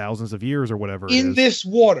 many thousands of years or whatever in this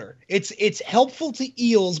water. It's helpful to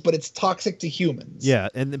eels, but it's toxic to humans. Yeah,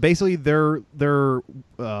 and basically they're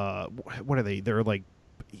what are they? They're like,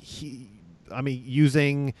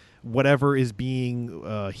 using whatever is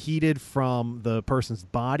being heated from the person's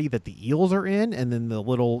body that the eels are in, and then the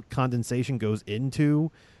little condensation goes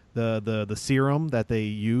into the serum that they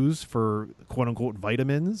use for quote unquote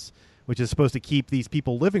vitamins, which is supposed to keep these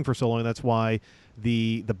people living for so long. That's why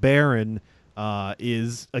the Baron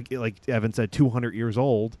is, like Evan said, 200 years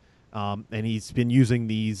old, and he's been using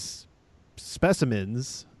these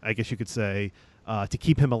specimens, I guess you could say, to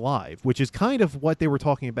keep him alive, which is kind of what they were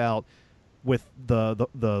talking about with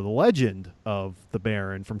the legend of the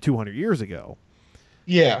Baron from 200 years ago.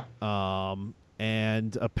 Yeah.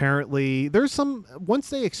 And apparently there's once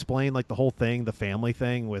they explain like the whole thing, the family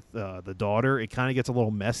thing with the daughter, it kind of gets a little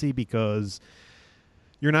messy because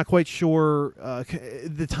you're not quite sure.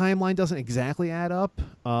 The timeline doesn't exactly add up.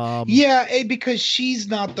 Because she's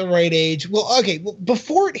not the right age. Well, okay. Well,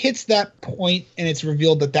 before it hits that point and it's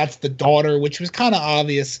revealed that that's the daughter, which was kind of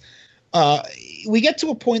obvious, we get to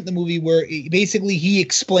a point in the movie where basically he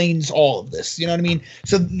explains all of this. You know what I mean?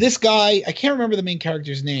 So this guy, I can't remember the main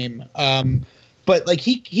character's name, but like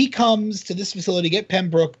he comes to this facility to get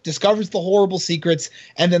Pembroke, discovers the horrible secrets,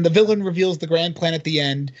 and then the villain reveals the grand plan at the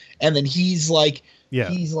end, and then he's like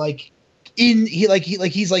in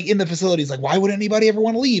the facility. He's like, why would anybody ever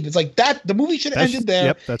want to leave? It's like that the movie should have ended there.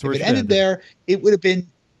 Yep, that's where it ended there. It would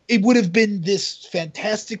have been this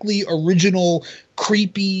fantastically original,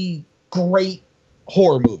 creepy, great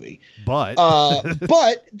horror movie. But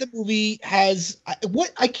but the movie has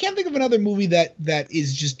I can't think of another movie that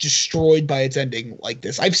is just destroyed by its ending like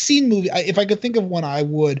this. I've seen movie. If I could think of one, I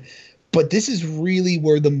would. But this is really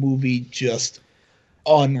where the movie just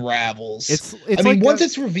unravels. It's I mean, once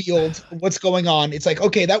it's revealed what's going on, it's like,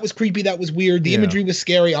 okay, that was creepy, that was weird, the imagery was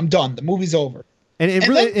scary, I'm done, the movie's over. And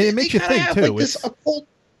it makes you think too.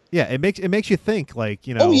 Like it makes you think, like,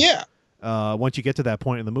 you know. Oh yeah. Once you get to that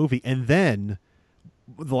point in the movie, and then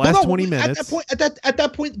the last 20 minutes. At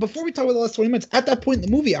that point, before we talk about the last 20 minutes, at that point in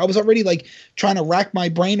the movie, I was already like trying to rack my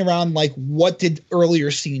brain around like, what did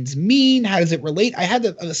earlier scenes mean? How does it relate? I had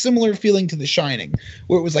a similar feeling to The Shining,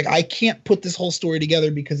 where it was like, I can't put this whole story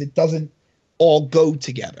together because it doesn't all go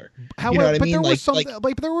together. However, you know what I mean? There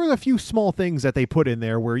were there were a few small things that they put in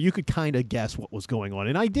there where you could kind of guess what was going on,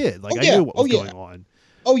 and I did. Like, I knew what was going on.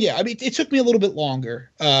 Oh yeah, I mean, it took me a little bit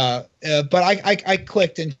longer, but I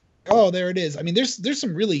clicked and oh, there it is. I mean, there's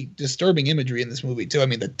some really disturbing imagery in this movie too. I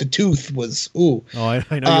mean, the tooth was ooh. Oh, I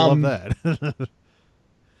know you love that.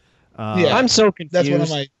 Yeah, I'm so confused. That's one of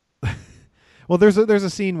my. Well, there's a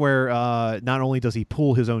scene where not only does he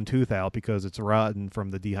pull his own tooth out because it's rotten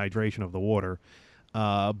from the dehydration of the water,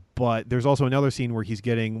 but there's also another scene where he's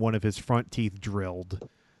getting one of his front teeth drilled.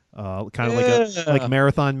 Kind of like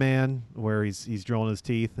Marathon Man, where he's drilling his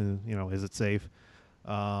teeth, and you know, is it safe?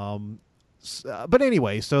 But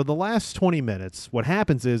anyway, so the last 20 minutes, what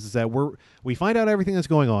happens is that we find out everything that's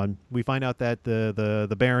going on. We find out that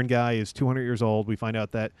the Baron guy is 200 years old. We find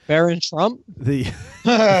out that Baron Trump. We find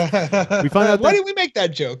out. Why did we make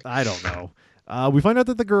that joke? I don't know. We find out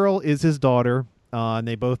that the girl is his daughter, and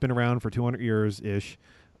they've both been around for 200 years ish.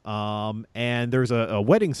 And there's a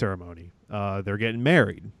wedding ceremony. They're getting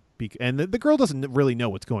married. And the girl doesn't really know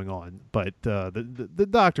what's going on, but the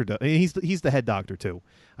doctor does. He's the head doctor too.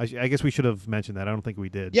 I guess we should have mentioned that. I don't think we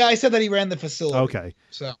did. Yeah, I said that he ran the facility. Okay.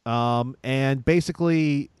 So. And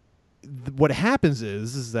basically, what happens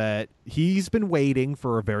is that he's been waiting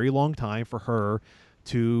for a very long time for her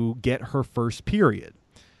to get her first period.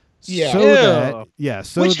 Yeah.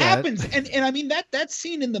 Which happens, and I mean that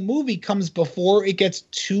scene in the movie comes before it gets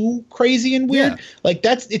too crazy and weird. Yeah. Like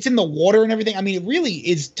it's in the water and everything. I mean, it really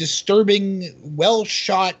is disturbing, well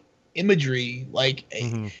shot imagery. Like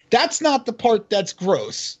that's not the part that's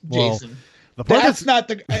gross, Jason. That's not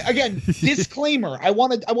the again disclaimer. I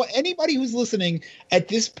want anybody who's listening at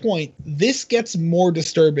this point. This gets more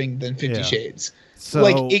disturbing than 50 Shades. So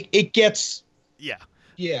like it gets. Yeah.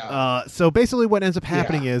 Yeah. So basically, what ends up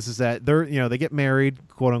happening is that they get married,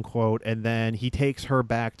 quote unquote, and then he takes her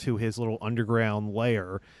back to his little underground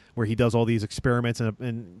lair where he does all these experiments,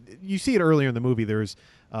 and you see it earlier in the movie. There's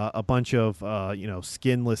a bunch of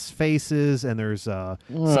skinless faces, and there's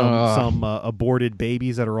some aborted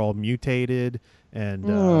babies that are all mutated, and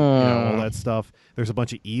all that stuff. There's a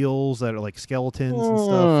bunch of eels that are like skeletons and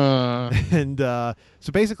stuff, and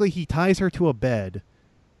so basically, he ties her to a bed.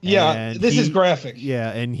 Yeah, this is graphic. Yeah,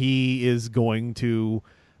 and he is going to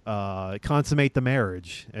consummate the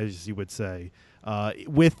marriage, as you would say,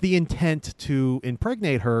 with the intent to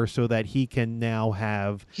impregnate her so that he can now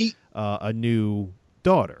have a new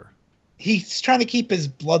daughter. He's trying to keep his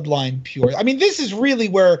bloodline pure. I mean, this is really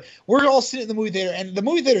where we're all sitting in the movie theater, and the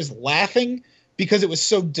movie theater's laughing because it was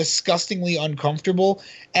so disgustingly uncomfortable.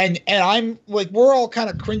 And I'm like, we're all kind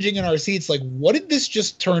of cringing in our seats. Like, what did this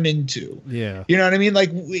just turn into? Yeah. You know what I mean? Like,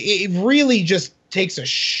 it really just takes a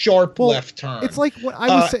sharp left turn. It's like what I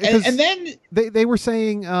was saying. And then they were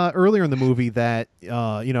saying earlier in the movie that,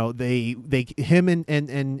 him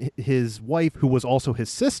and his wife, who was also his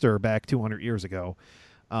sister back 200 years ago,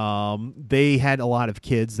 they had a lot of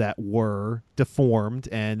kids that were deformed,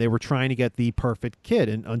 and they were trying to get the perfect kid.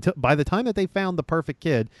 And by the time that they found the perfect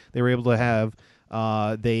kid, they were able to have.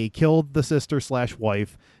 They killed the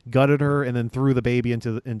sister/wife, gutted her, and then threw the baby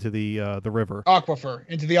into the river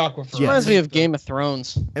into the aquifer. Yeah. Reminds me of Game of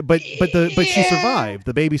Thrones. But she survived.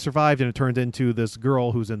 The baby survived, and it turned into this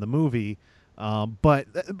girl who's in the movie. But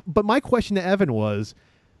my question to Evan was,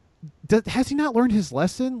 has he not learned his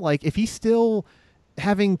lesson? Like, if he's still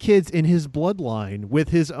having kids in his bloodline with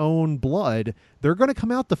his own blood, they're going to come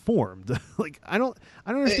out deformed. Like, I don't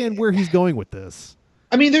understand where he's going with this.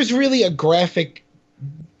 I mean, there's really a graphic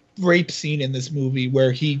rape scene in this movie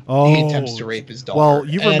where he attempts to rape his daughter. Well,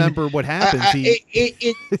 you remember what happens. I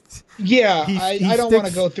don't want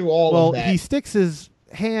to go through all of that. He sticks his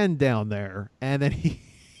hand down there, and then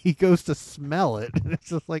he goes to smell it. And it's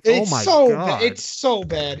just like, oh my God. It's so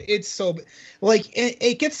bad. It's so bad. Like,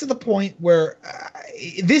 it gets to the point where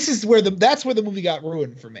that's where the movie got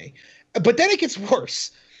ruined for me. But then it gets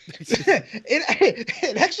worse.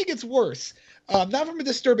 It actually gets worse. not from a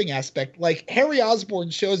disturbing aspect. Like Harry Osborn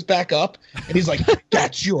shows back up and he's like,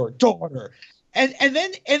 "That's your daughter." And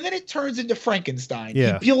then it turns into Frankenstein.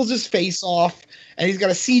 Yeah. He peels his face off and he's got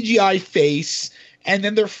a CGI face, and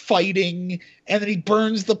then they're fighting, and then he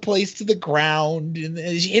burns the place to the ground, and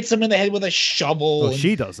she hits him in the head with a shovel. Oh,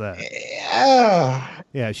 she does that.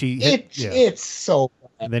 Yeah, it's so bad.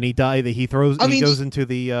 And then he died. He goes into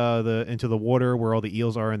the water where all the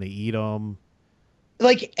eels are, and they eat them.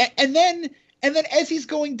 Like, and then as he's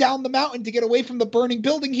going down the mountain to get away from the burning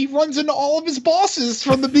building, he runs into all of his bosses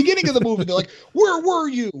from the beginning of the movie. They're like, "Where were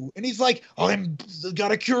you?" And he's like, "I'm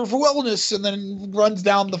got a cure for wellness," and then runs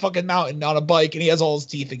down the fucking mountain on a bike, and he has all his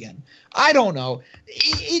teeth again. I don't know.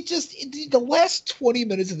 The last 20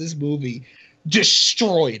 minutes of this movie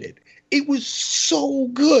destroyed it. It was so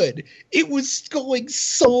good. It was going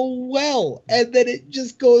so well, and then it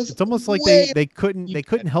just goes. It's almost like they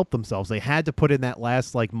couldn't help themselves. They had to put in that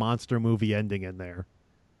last like monster movie ending in there.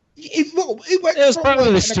 It was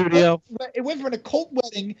probably the studio. It went from an occult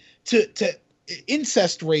wedding to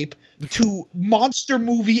incest rape to monster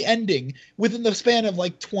movie ending within the span of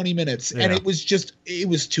like 20 minutes, and it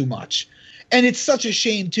was too much. And it's such a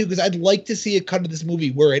shame too, because I'd like to see a cut of this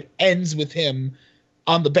movie where it ends with him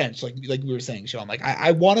on the bench, like we were saying, Sean. Like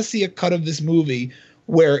I want to see a cut of this movie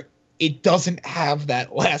where it doesn't have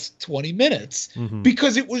that last 20 minutes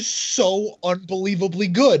because it was so unbelievably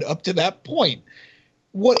good up to that point.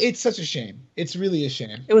 It's such a shame. It's really a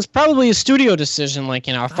shame. It was probably a studio decision, like,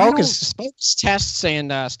 focus tests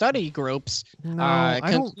and study groups I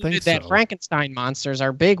don't think that so. Frankenstein monsters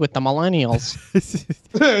are big with the millennials.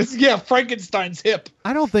 Yeah, Frankenstein's hip.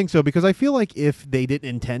 I don't think so, because I feel like if they didn't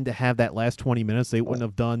intend to have that last 20 minutes, they wouldn't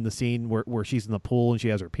have done the scene where she's in the pool and she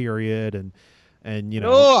has her period, and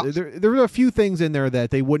there were a few things in there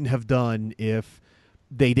that they wouldn't have done if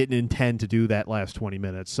they didn't intend to do that last 20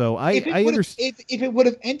 minutes. So I understand. If it would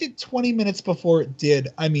have ended 20 minutes before it did,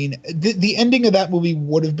 I mean, the ending of that movie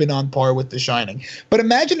would have been on par with The Shining. But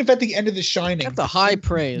imagine if at the end of The Shining, that's a high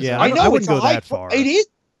praise. Yeah, I wouldn't go that far. It is.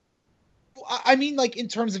 I mean, like, in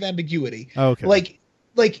terms of ambiguity. Okay.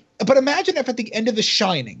 But imagine if at the end of The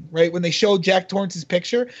Shining, right, when they showed Jack Torrance's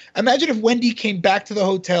picture, imagine if Wendy came back to the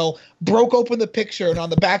hotel, broke open the picture, and on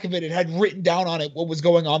the back of it, it had written down on it what was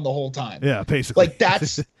going on the whole time. Yeah, basically. Like,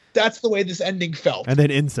 that's the way this ending felt. And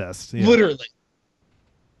then incest. Yeah. Literally.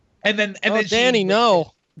 And then Danny,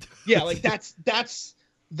 no. Yeah, like that's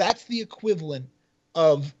the equivalent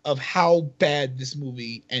of how bad this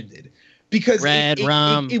movie ended. Because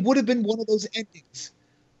it would have been one of those endings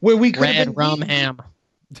where we could have been ham.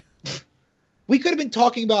 We could have been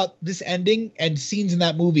talking about this ending and scenes in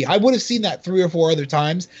that movie. I would have seen that 3 or 4 other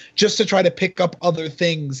times just to try to pick up other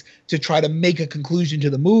things to try to make a conclusion to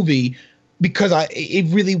the movie, because it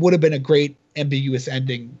really would have been a great ambiguous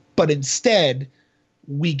ending. But instead,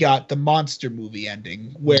 we got the monster movie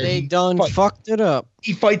ending where they fucked it up.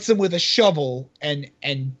 He fights him with a shovel and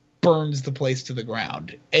burns the place to the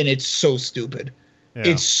ground, and it's so stupid. Yeah.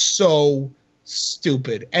 It's so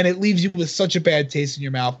stupid, and it leaves you with such a bad taste in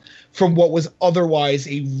your mouth from what was otherwise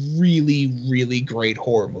a really, really great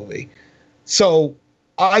horror movie. So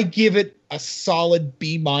I give it a solid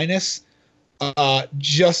B-.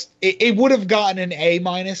 It would have gotten an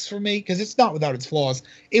A- for me, because it's not without its flaws.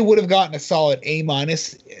 It would have gotten a solid A-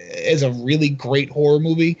 as a really great horror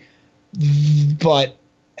movie, but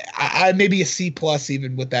I maybe a C+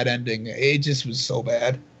 even with that ending. It just was so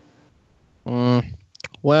bad.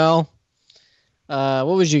 Well, what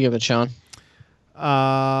would you give it, Sean?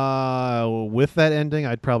 With that ending,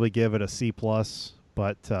 I'd probably give it a C+.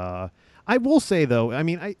 But I will say, though, I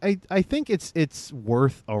mean, I think it's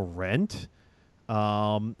worth a rent,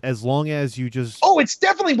 as long as you just. Oh, it's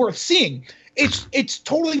definitely worth seeing. It's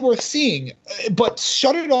totally worth seeing. But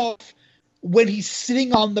shut it off when he's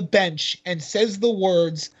sitting on the bench and says the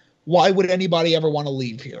words, "Why would anybody ever want to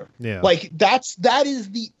leave here?" Yeah, like that is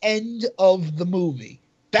the end of the movie.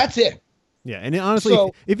 That's it. Yeah, and honestly,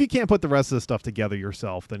 if you can't put the rest of the stuff together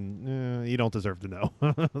yourself, then you don't deserve to know.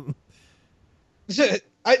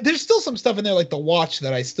 There's still some stuff in there like the watch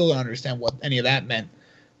that I still don't understand what any of that meant.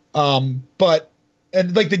 But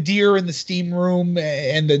like the deer in the steam room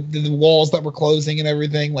and the walls that were closing and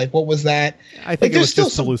everything, like what was that? I think it was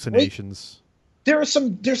just hallucinations. There's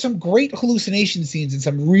some great hallucination scenes and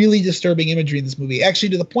some really disturbing imagery in this movie. Actually,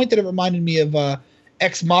 to the point that it reminded me of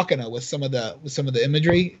Ex Machina with some of the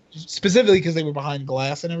imagery, specifically because they were behind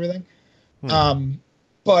glass and everything.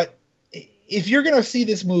 But if you're gonna see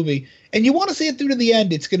this movie and you want to see it through to the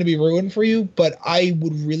end, it's gonna be ruined for you. But I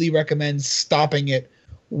would really recommend stopping it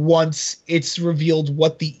once it's revealed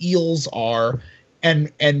what the eels are,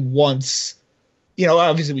 and once you know,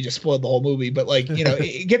 obviously we just spoiled the whole movie, but like, you know,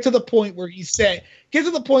 get to the point where he's saying,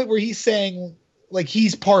 like,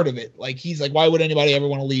 he's part of it. Like, he's like, why would anybody ever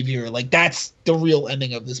want to leave here? Like, that's the real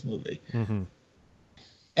ending of this movie. Mm-hmm.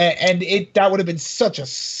 And that would have been such a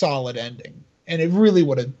solid ending. And it really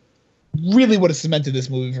would have cemented this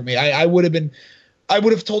movie for me. I would have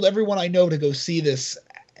told everyone I know to go see this,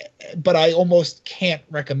 but I almost can't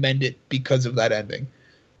recommend it because of that ending.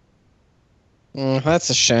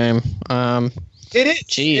 That's a shame. It is.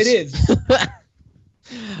 Jeez. It is.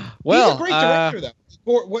 Well, he's a great director, though.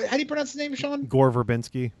 How do you pronounce his name, Sean? Gore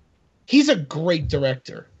Verbinski. He's a great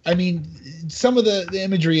director. I mean, some of the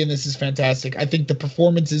imagery in this is fantastic. I think the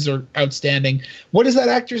performances are outstanding. What is that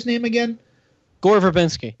actor's name again? Gore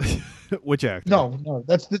Verbinski. Which actor? No,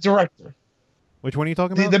 that's the director. Which one are you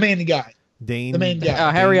talking about? The main guy. Dane. The main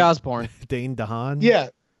guy. Harry Osborn. Dane DeHaan. Yeah.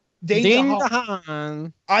 Dane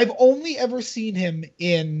DeHaan. I've only ever seen him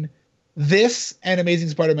in this and Amazing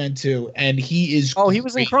Spider-Man 2, and he is. Oh, he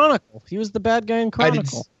was in Chronicle. He was the bad guy in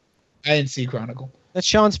Chronicle. I didn't see Chronicle. That's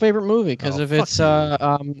Sean's favorite movie because of its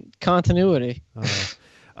continuity.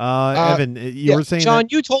 Evan, you were saying, Sean,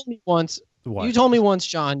 you told me once. What? You told me once,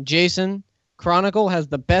 Sean. Jason, Chronicle has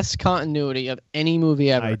the best continuity of any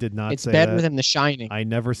movie ever. I did not it's say better that. than The Shining. I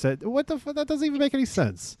never said. What the fuck? That doesn't even make any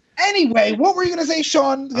sense. Anyway, what were you going to say,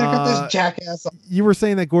 Sean? Gonna cut this jackass off. You were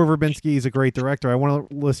saying that Gore Verbinski is a great director. I want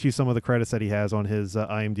to list you some of the credits that he has on his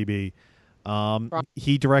IMDb.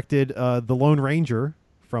 He directed The Lone Ranger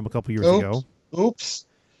from a couple years ago. Oops.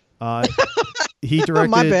 He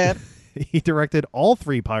directed. My bad. He directed all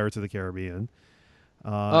 3 Pirates of the Caribbean.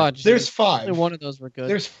 There's 5. Only one of those were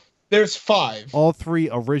good. There's 5. All 3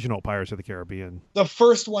 original Pirates of the Caribbean. The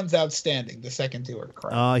first one's outstanding. The second 2 are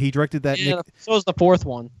crap. He directed that. So was the 4th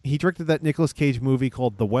one. He directed that Nicolas Cage movie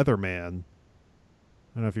called The Weatherman.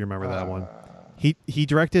 I don't know if you remember that one. He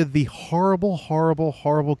directed the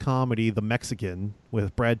horrible comedy The Mexican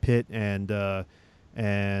with Brad Pitt and who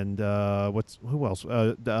else?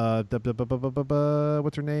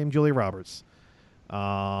 What's her name? Julia Roberts.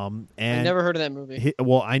 And I never heard of that movie.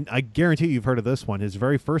 I guarantee you've heard of this one. His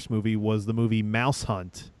very first movie was the movie Mouse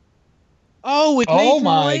Hunt. Oh, with oh Nathan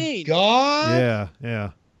my Lane. God!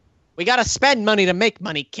 Yeah. We gotta spend money to make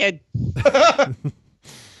money, kid.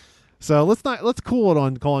 So let's cool it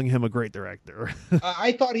on calling him a great director.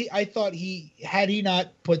 I thought he had he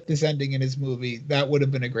not put this ending in his movie, that would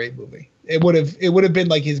have been a great movie. It would have been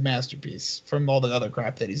like his masterpiece from all the other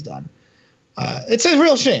crap that he's done. It's a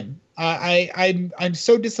real shame. I'm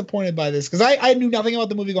so disappointed by this because I knew nothing about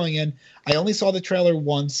the movie going in. I only saw the trailer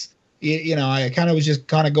once. You know, I kind of was just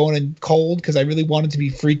kind of going in cold because I really wanted to be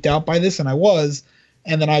freaked out by this, and I was.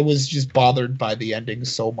 And then I was just bothered by the ending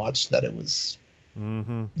so much that it was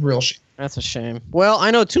real shame. That's a shame. Well, I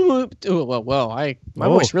know two. My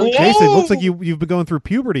voice really. Jason, looks like you've been going through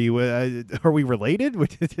puberty. Are we related?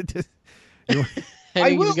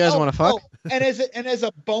 Hey, you guys want to fuck? And as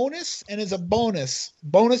a bonus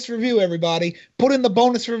review, everybody, put in the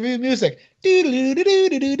bonus review music.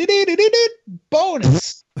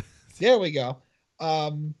 Bonus. There we go.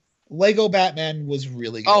 Lego Batman was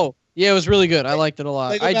really good. Oh, yeah, it was really good. I liked it a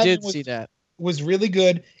lot. Lego I Batman did see that. Was really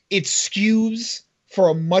good. It skews for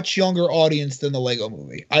a much younger audience than the Lego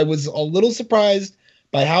movie. I was a little surprised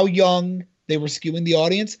by how young they were skewing the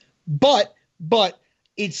audience, but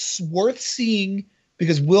it's worth seeing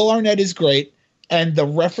because Will Arnett is great, and the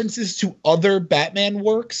references to other Batman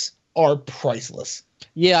works are priceless.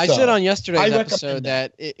 Yeah, I said on yesterday's episode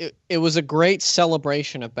that it was a great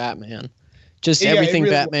celebration of Batman. Just everything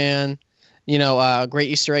really Batman. Was. You know, great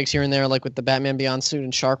Easter eggs here and there, like with the Batman Beyond suit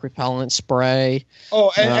and shark repellent spray.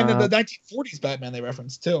 Oh, and then the 1940s Batman they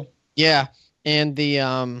referenced too. Yeah, and the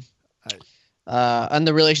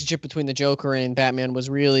relationship between the Joker and Batman was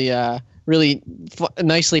really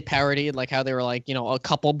nicely parodied, like how they were like, you know, a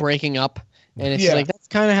couple breaking up, and it's like that's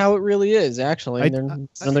kind of how it really is, actually.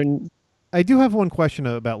 I do have one question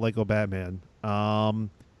about Lego Batman.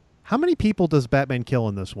 How many people does Batman kill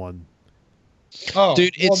in this one? Oh,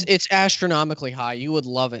 dude, it's astronomically high. You would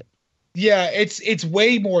love it. Yeah, it's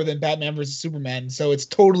way more than Batman versus Superman, so it's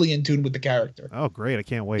totally in tune with the character. Oh, great! I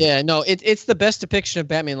can't wait. Yeah, no, it's the best depiction of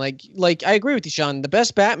Batman. Like I agree with you, Sean. The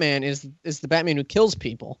best Batman is the Batman who kills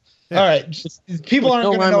people. Yeah. All right, people aren't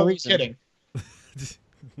going to know we're kidding.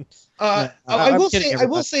 I will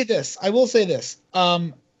say this.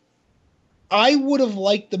 I would have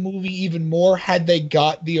liked the movie even more had they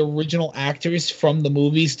got the original actors from the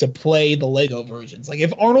movies to play the Lego versions. Like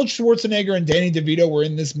if Arnold Schwarzenegger and Danny DeVito were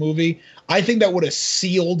in this movie, I think that would have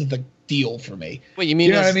sealed the deal for me. What you mean?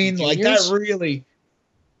 You know what I mean? Like that really.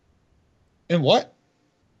 And what?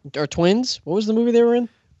 Or twins? What was the movie they were in?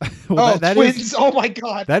 Well, Twins! Oh my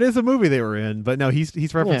God, that is a movie they were in. But no, he's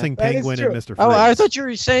referencing Penguin and Mr. Freeze. Oh, I thought you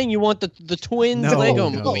were saying you want the Twins Lego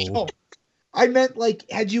movie. No. I meant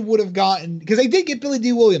had you would have gotten, because they did get Billy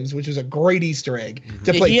D. Williams, which was a great Easter egg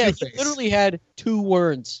to play Two-Face. He literally had 2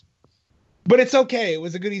 words. But it's okay. It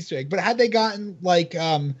was a good Easter egg. But had they gotten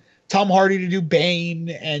Tom Hardy to do Bane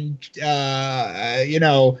and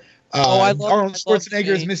Arnold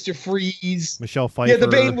Schwarzenegger as Mr. Freeze, Michelle Pfeiffer. Yeah, the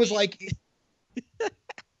Bane was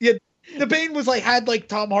the Bane was had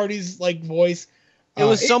Tom Hardy's voice. It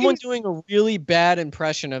was someone doing a really bad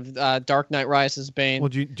impression of Dark Knight Rises Bane. Well,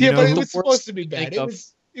 but it was supposed to be bad.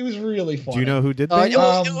 It was really funny. Do you know who did that? It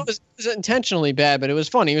was intentionally bad, but it was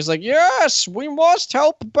funny. He was like, "Yes, we must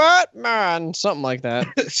help Batman," something like that.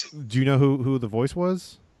 Do you know who the voice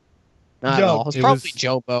was? Not at all. It was probably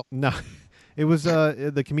Jobo. No, it was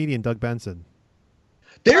the comedian Doug Benson.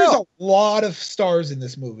 There's a lot of stars in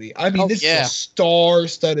this movie. I mean, this is a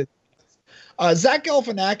star-studded. Zach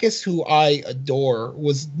Galifianakis, who I adore,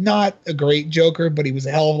 was not a great Joker, but he was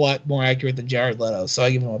a hell of a lot more accurate than Jared Leto, so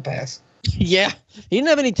I give him a pass. Yeah, he didn't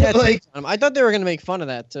have any tattoos on him. I thought they were going to make fun of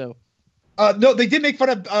that too. No, they did make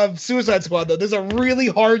fun of Suicide Squad though. There's a really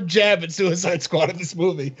hard jab at Suicide Squad in this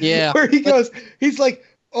movie. Yeah, where he's like,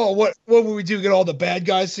 "Oh, what would we do? Get all the bad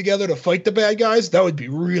guys together to fight the bad guys? That would be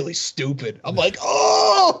really stupid." I'm like,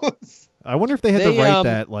 "Oh." I wonder if they had to write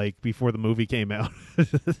that before the movie came out.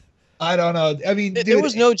 I don't know. I mean, there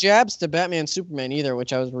was no jabs to Batman Superman either,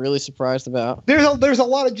 which I was really surprised about. There's a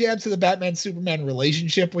lot of jabs to the Batman Superman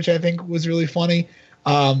relationship, which I think was really funny.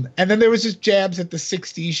 And then there was just jabs at the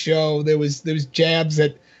 '60s show. There was jabs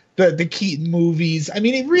at the Keaton movies. I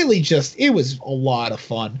mean, it was a lot of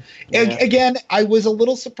fun. Yeah. Again, I was a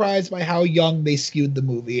little surprised by how young they skewed the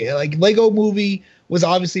movie. Lego Movie was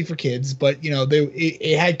obviously for kids, but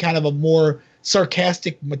it had kind of a more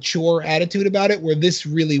sarcastic, mature attitude about it, where this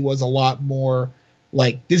really was a lot more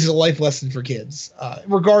this is a life lesson for kids.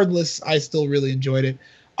 Regardless, I still really enjoyed it.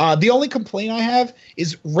 The only complaint I have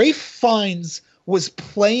is Ralph Fiennes was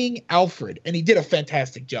playing Alfred, and he did a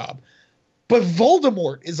fantastic job. But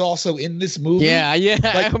Voldemort is also in this movie. Yeah,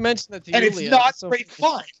 I mentioned that to you, and it's not Ralph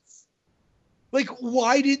Fiennes.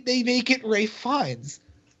 Why did they make it Ralph Fiennes?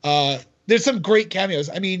 There's some great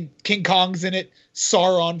cameos. I mean, King Kong's in it.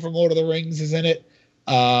 Sauron from Lord of the Rings is in it.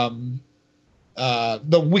 The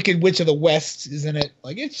Wicked Witch of the West is in it.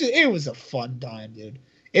 It was a fun time, dude.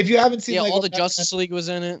 If you haven't seen all the Justice League was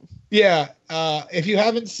in it. Yeah. If you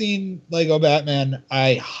haven't seen Lego Batman,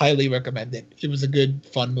 I highly recommend it. It was a good,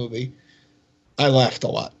 fun movie. I laughed a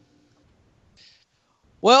lot.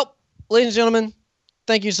 Well, ladies and gentlemen,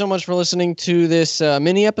 thank you so much for listening to this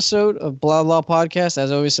mini episode of Blah Blah Podcast.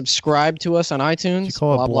 As always, subscribe to us on iTunes. You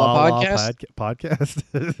call it Blah Podcast?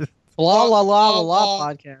 Blah La La La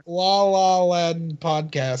Podcast. La La Land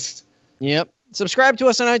Podcast. Yep. Subscribe to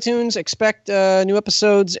us on iTunes. Expect new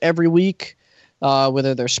episodes every week,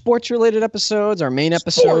 whether they're sports-related episodes, our main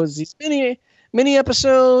episodes, these mini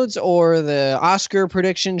episodes, or the Oscar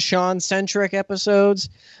prediction Sean-centric episodes.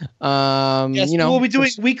 Yes, we'll be doing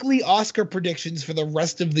weekly Oscar predictions for the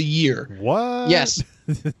rest of the year. What? Yes.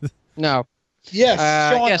 No. Yes,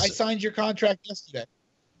 Sean, yes. I signed your contract yesterday.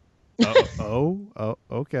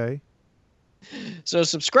 Okay. So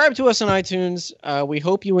subscribe to us on iTunes. We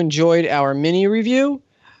hope you enjoyed our mini review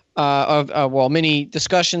mini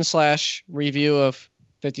discussion / review of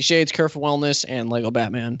 50 Shades, Cure for Wellness, and Lego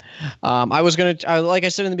Batman. I was going to, like I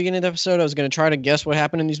said in the beginning of the episode, I was going to try to guess what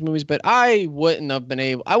happened in these movies, but I wouldn't have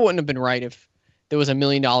been right if there was $1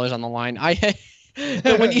 million on the line.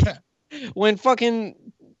 When fucking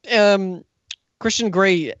Christian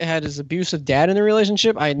Grey had his abusive dad in the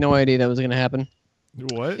relationship, I had no idea that was going to happen.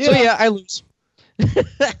 What? So yeah, I lose.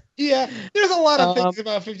 Yeah, there's a lot of things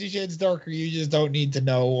about 50 Shades Darker you just don't need to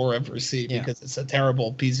know or ever see because it's a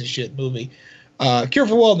terrible piece of shit movie. Cure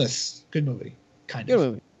for Wellness, good movie, kind of. Good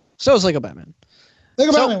movie. So is Lego Batman.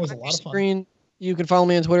 Lego Batman was a lot of fun. Green, you can follow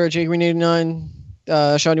me on Twitter at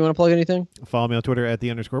jgreen89. Sean, you want to plug anything? Follow me on Twitter at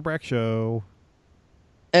 @_Brack Show.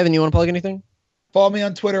 Evan, you want to plug anything? Follow me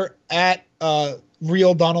on Twitter at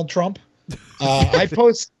Real Donald Trump. I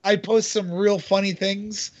post some real funny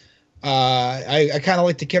things. I kind of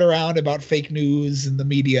like to kid around about fake news and the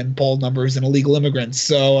media and poll numbers and illegal immigrants.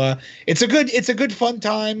 So it's a good fun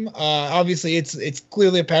time. Obviously, it's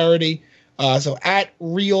clearly a parody. So at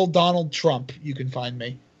Real Donald Trump, you can find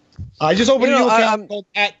me. I just opened a new account called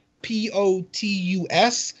at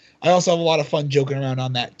POTUS. I also have a lot of fun joking around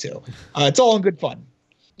on that too. It's all in good fun.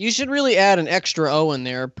 You should really add an extra O in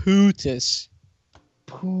there. Putis.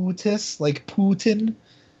 Putis, like Putin.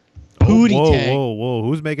 Whoa!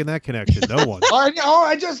 Who's making that connection? No one. I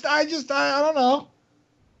don't know.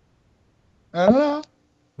 I don't know.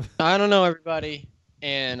 I don't know, everybody.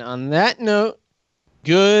 And on that note,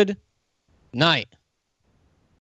 good night.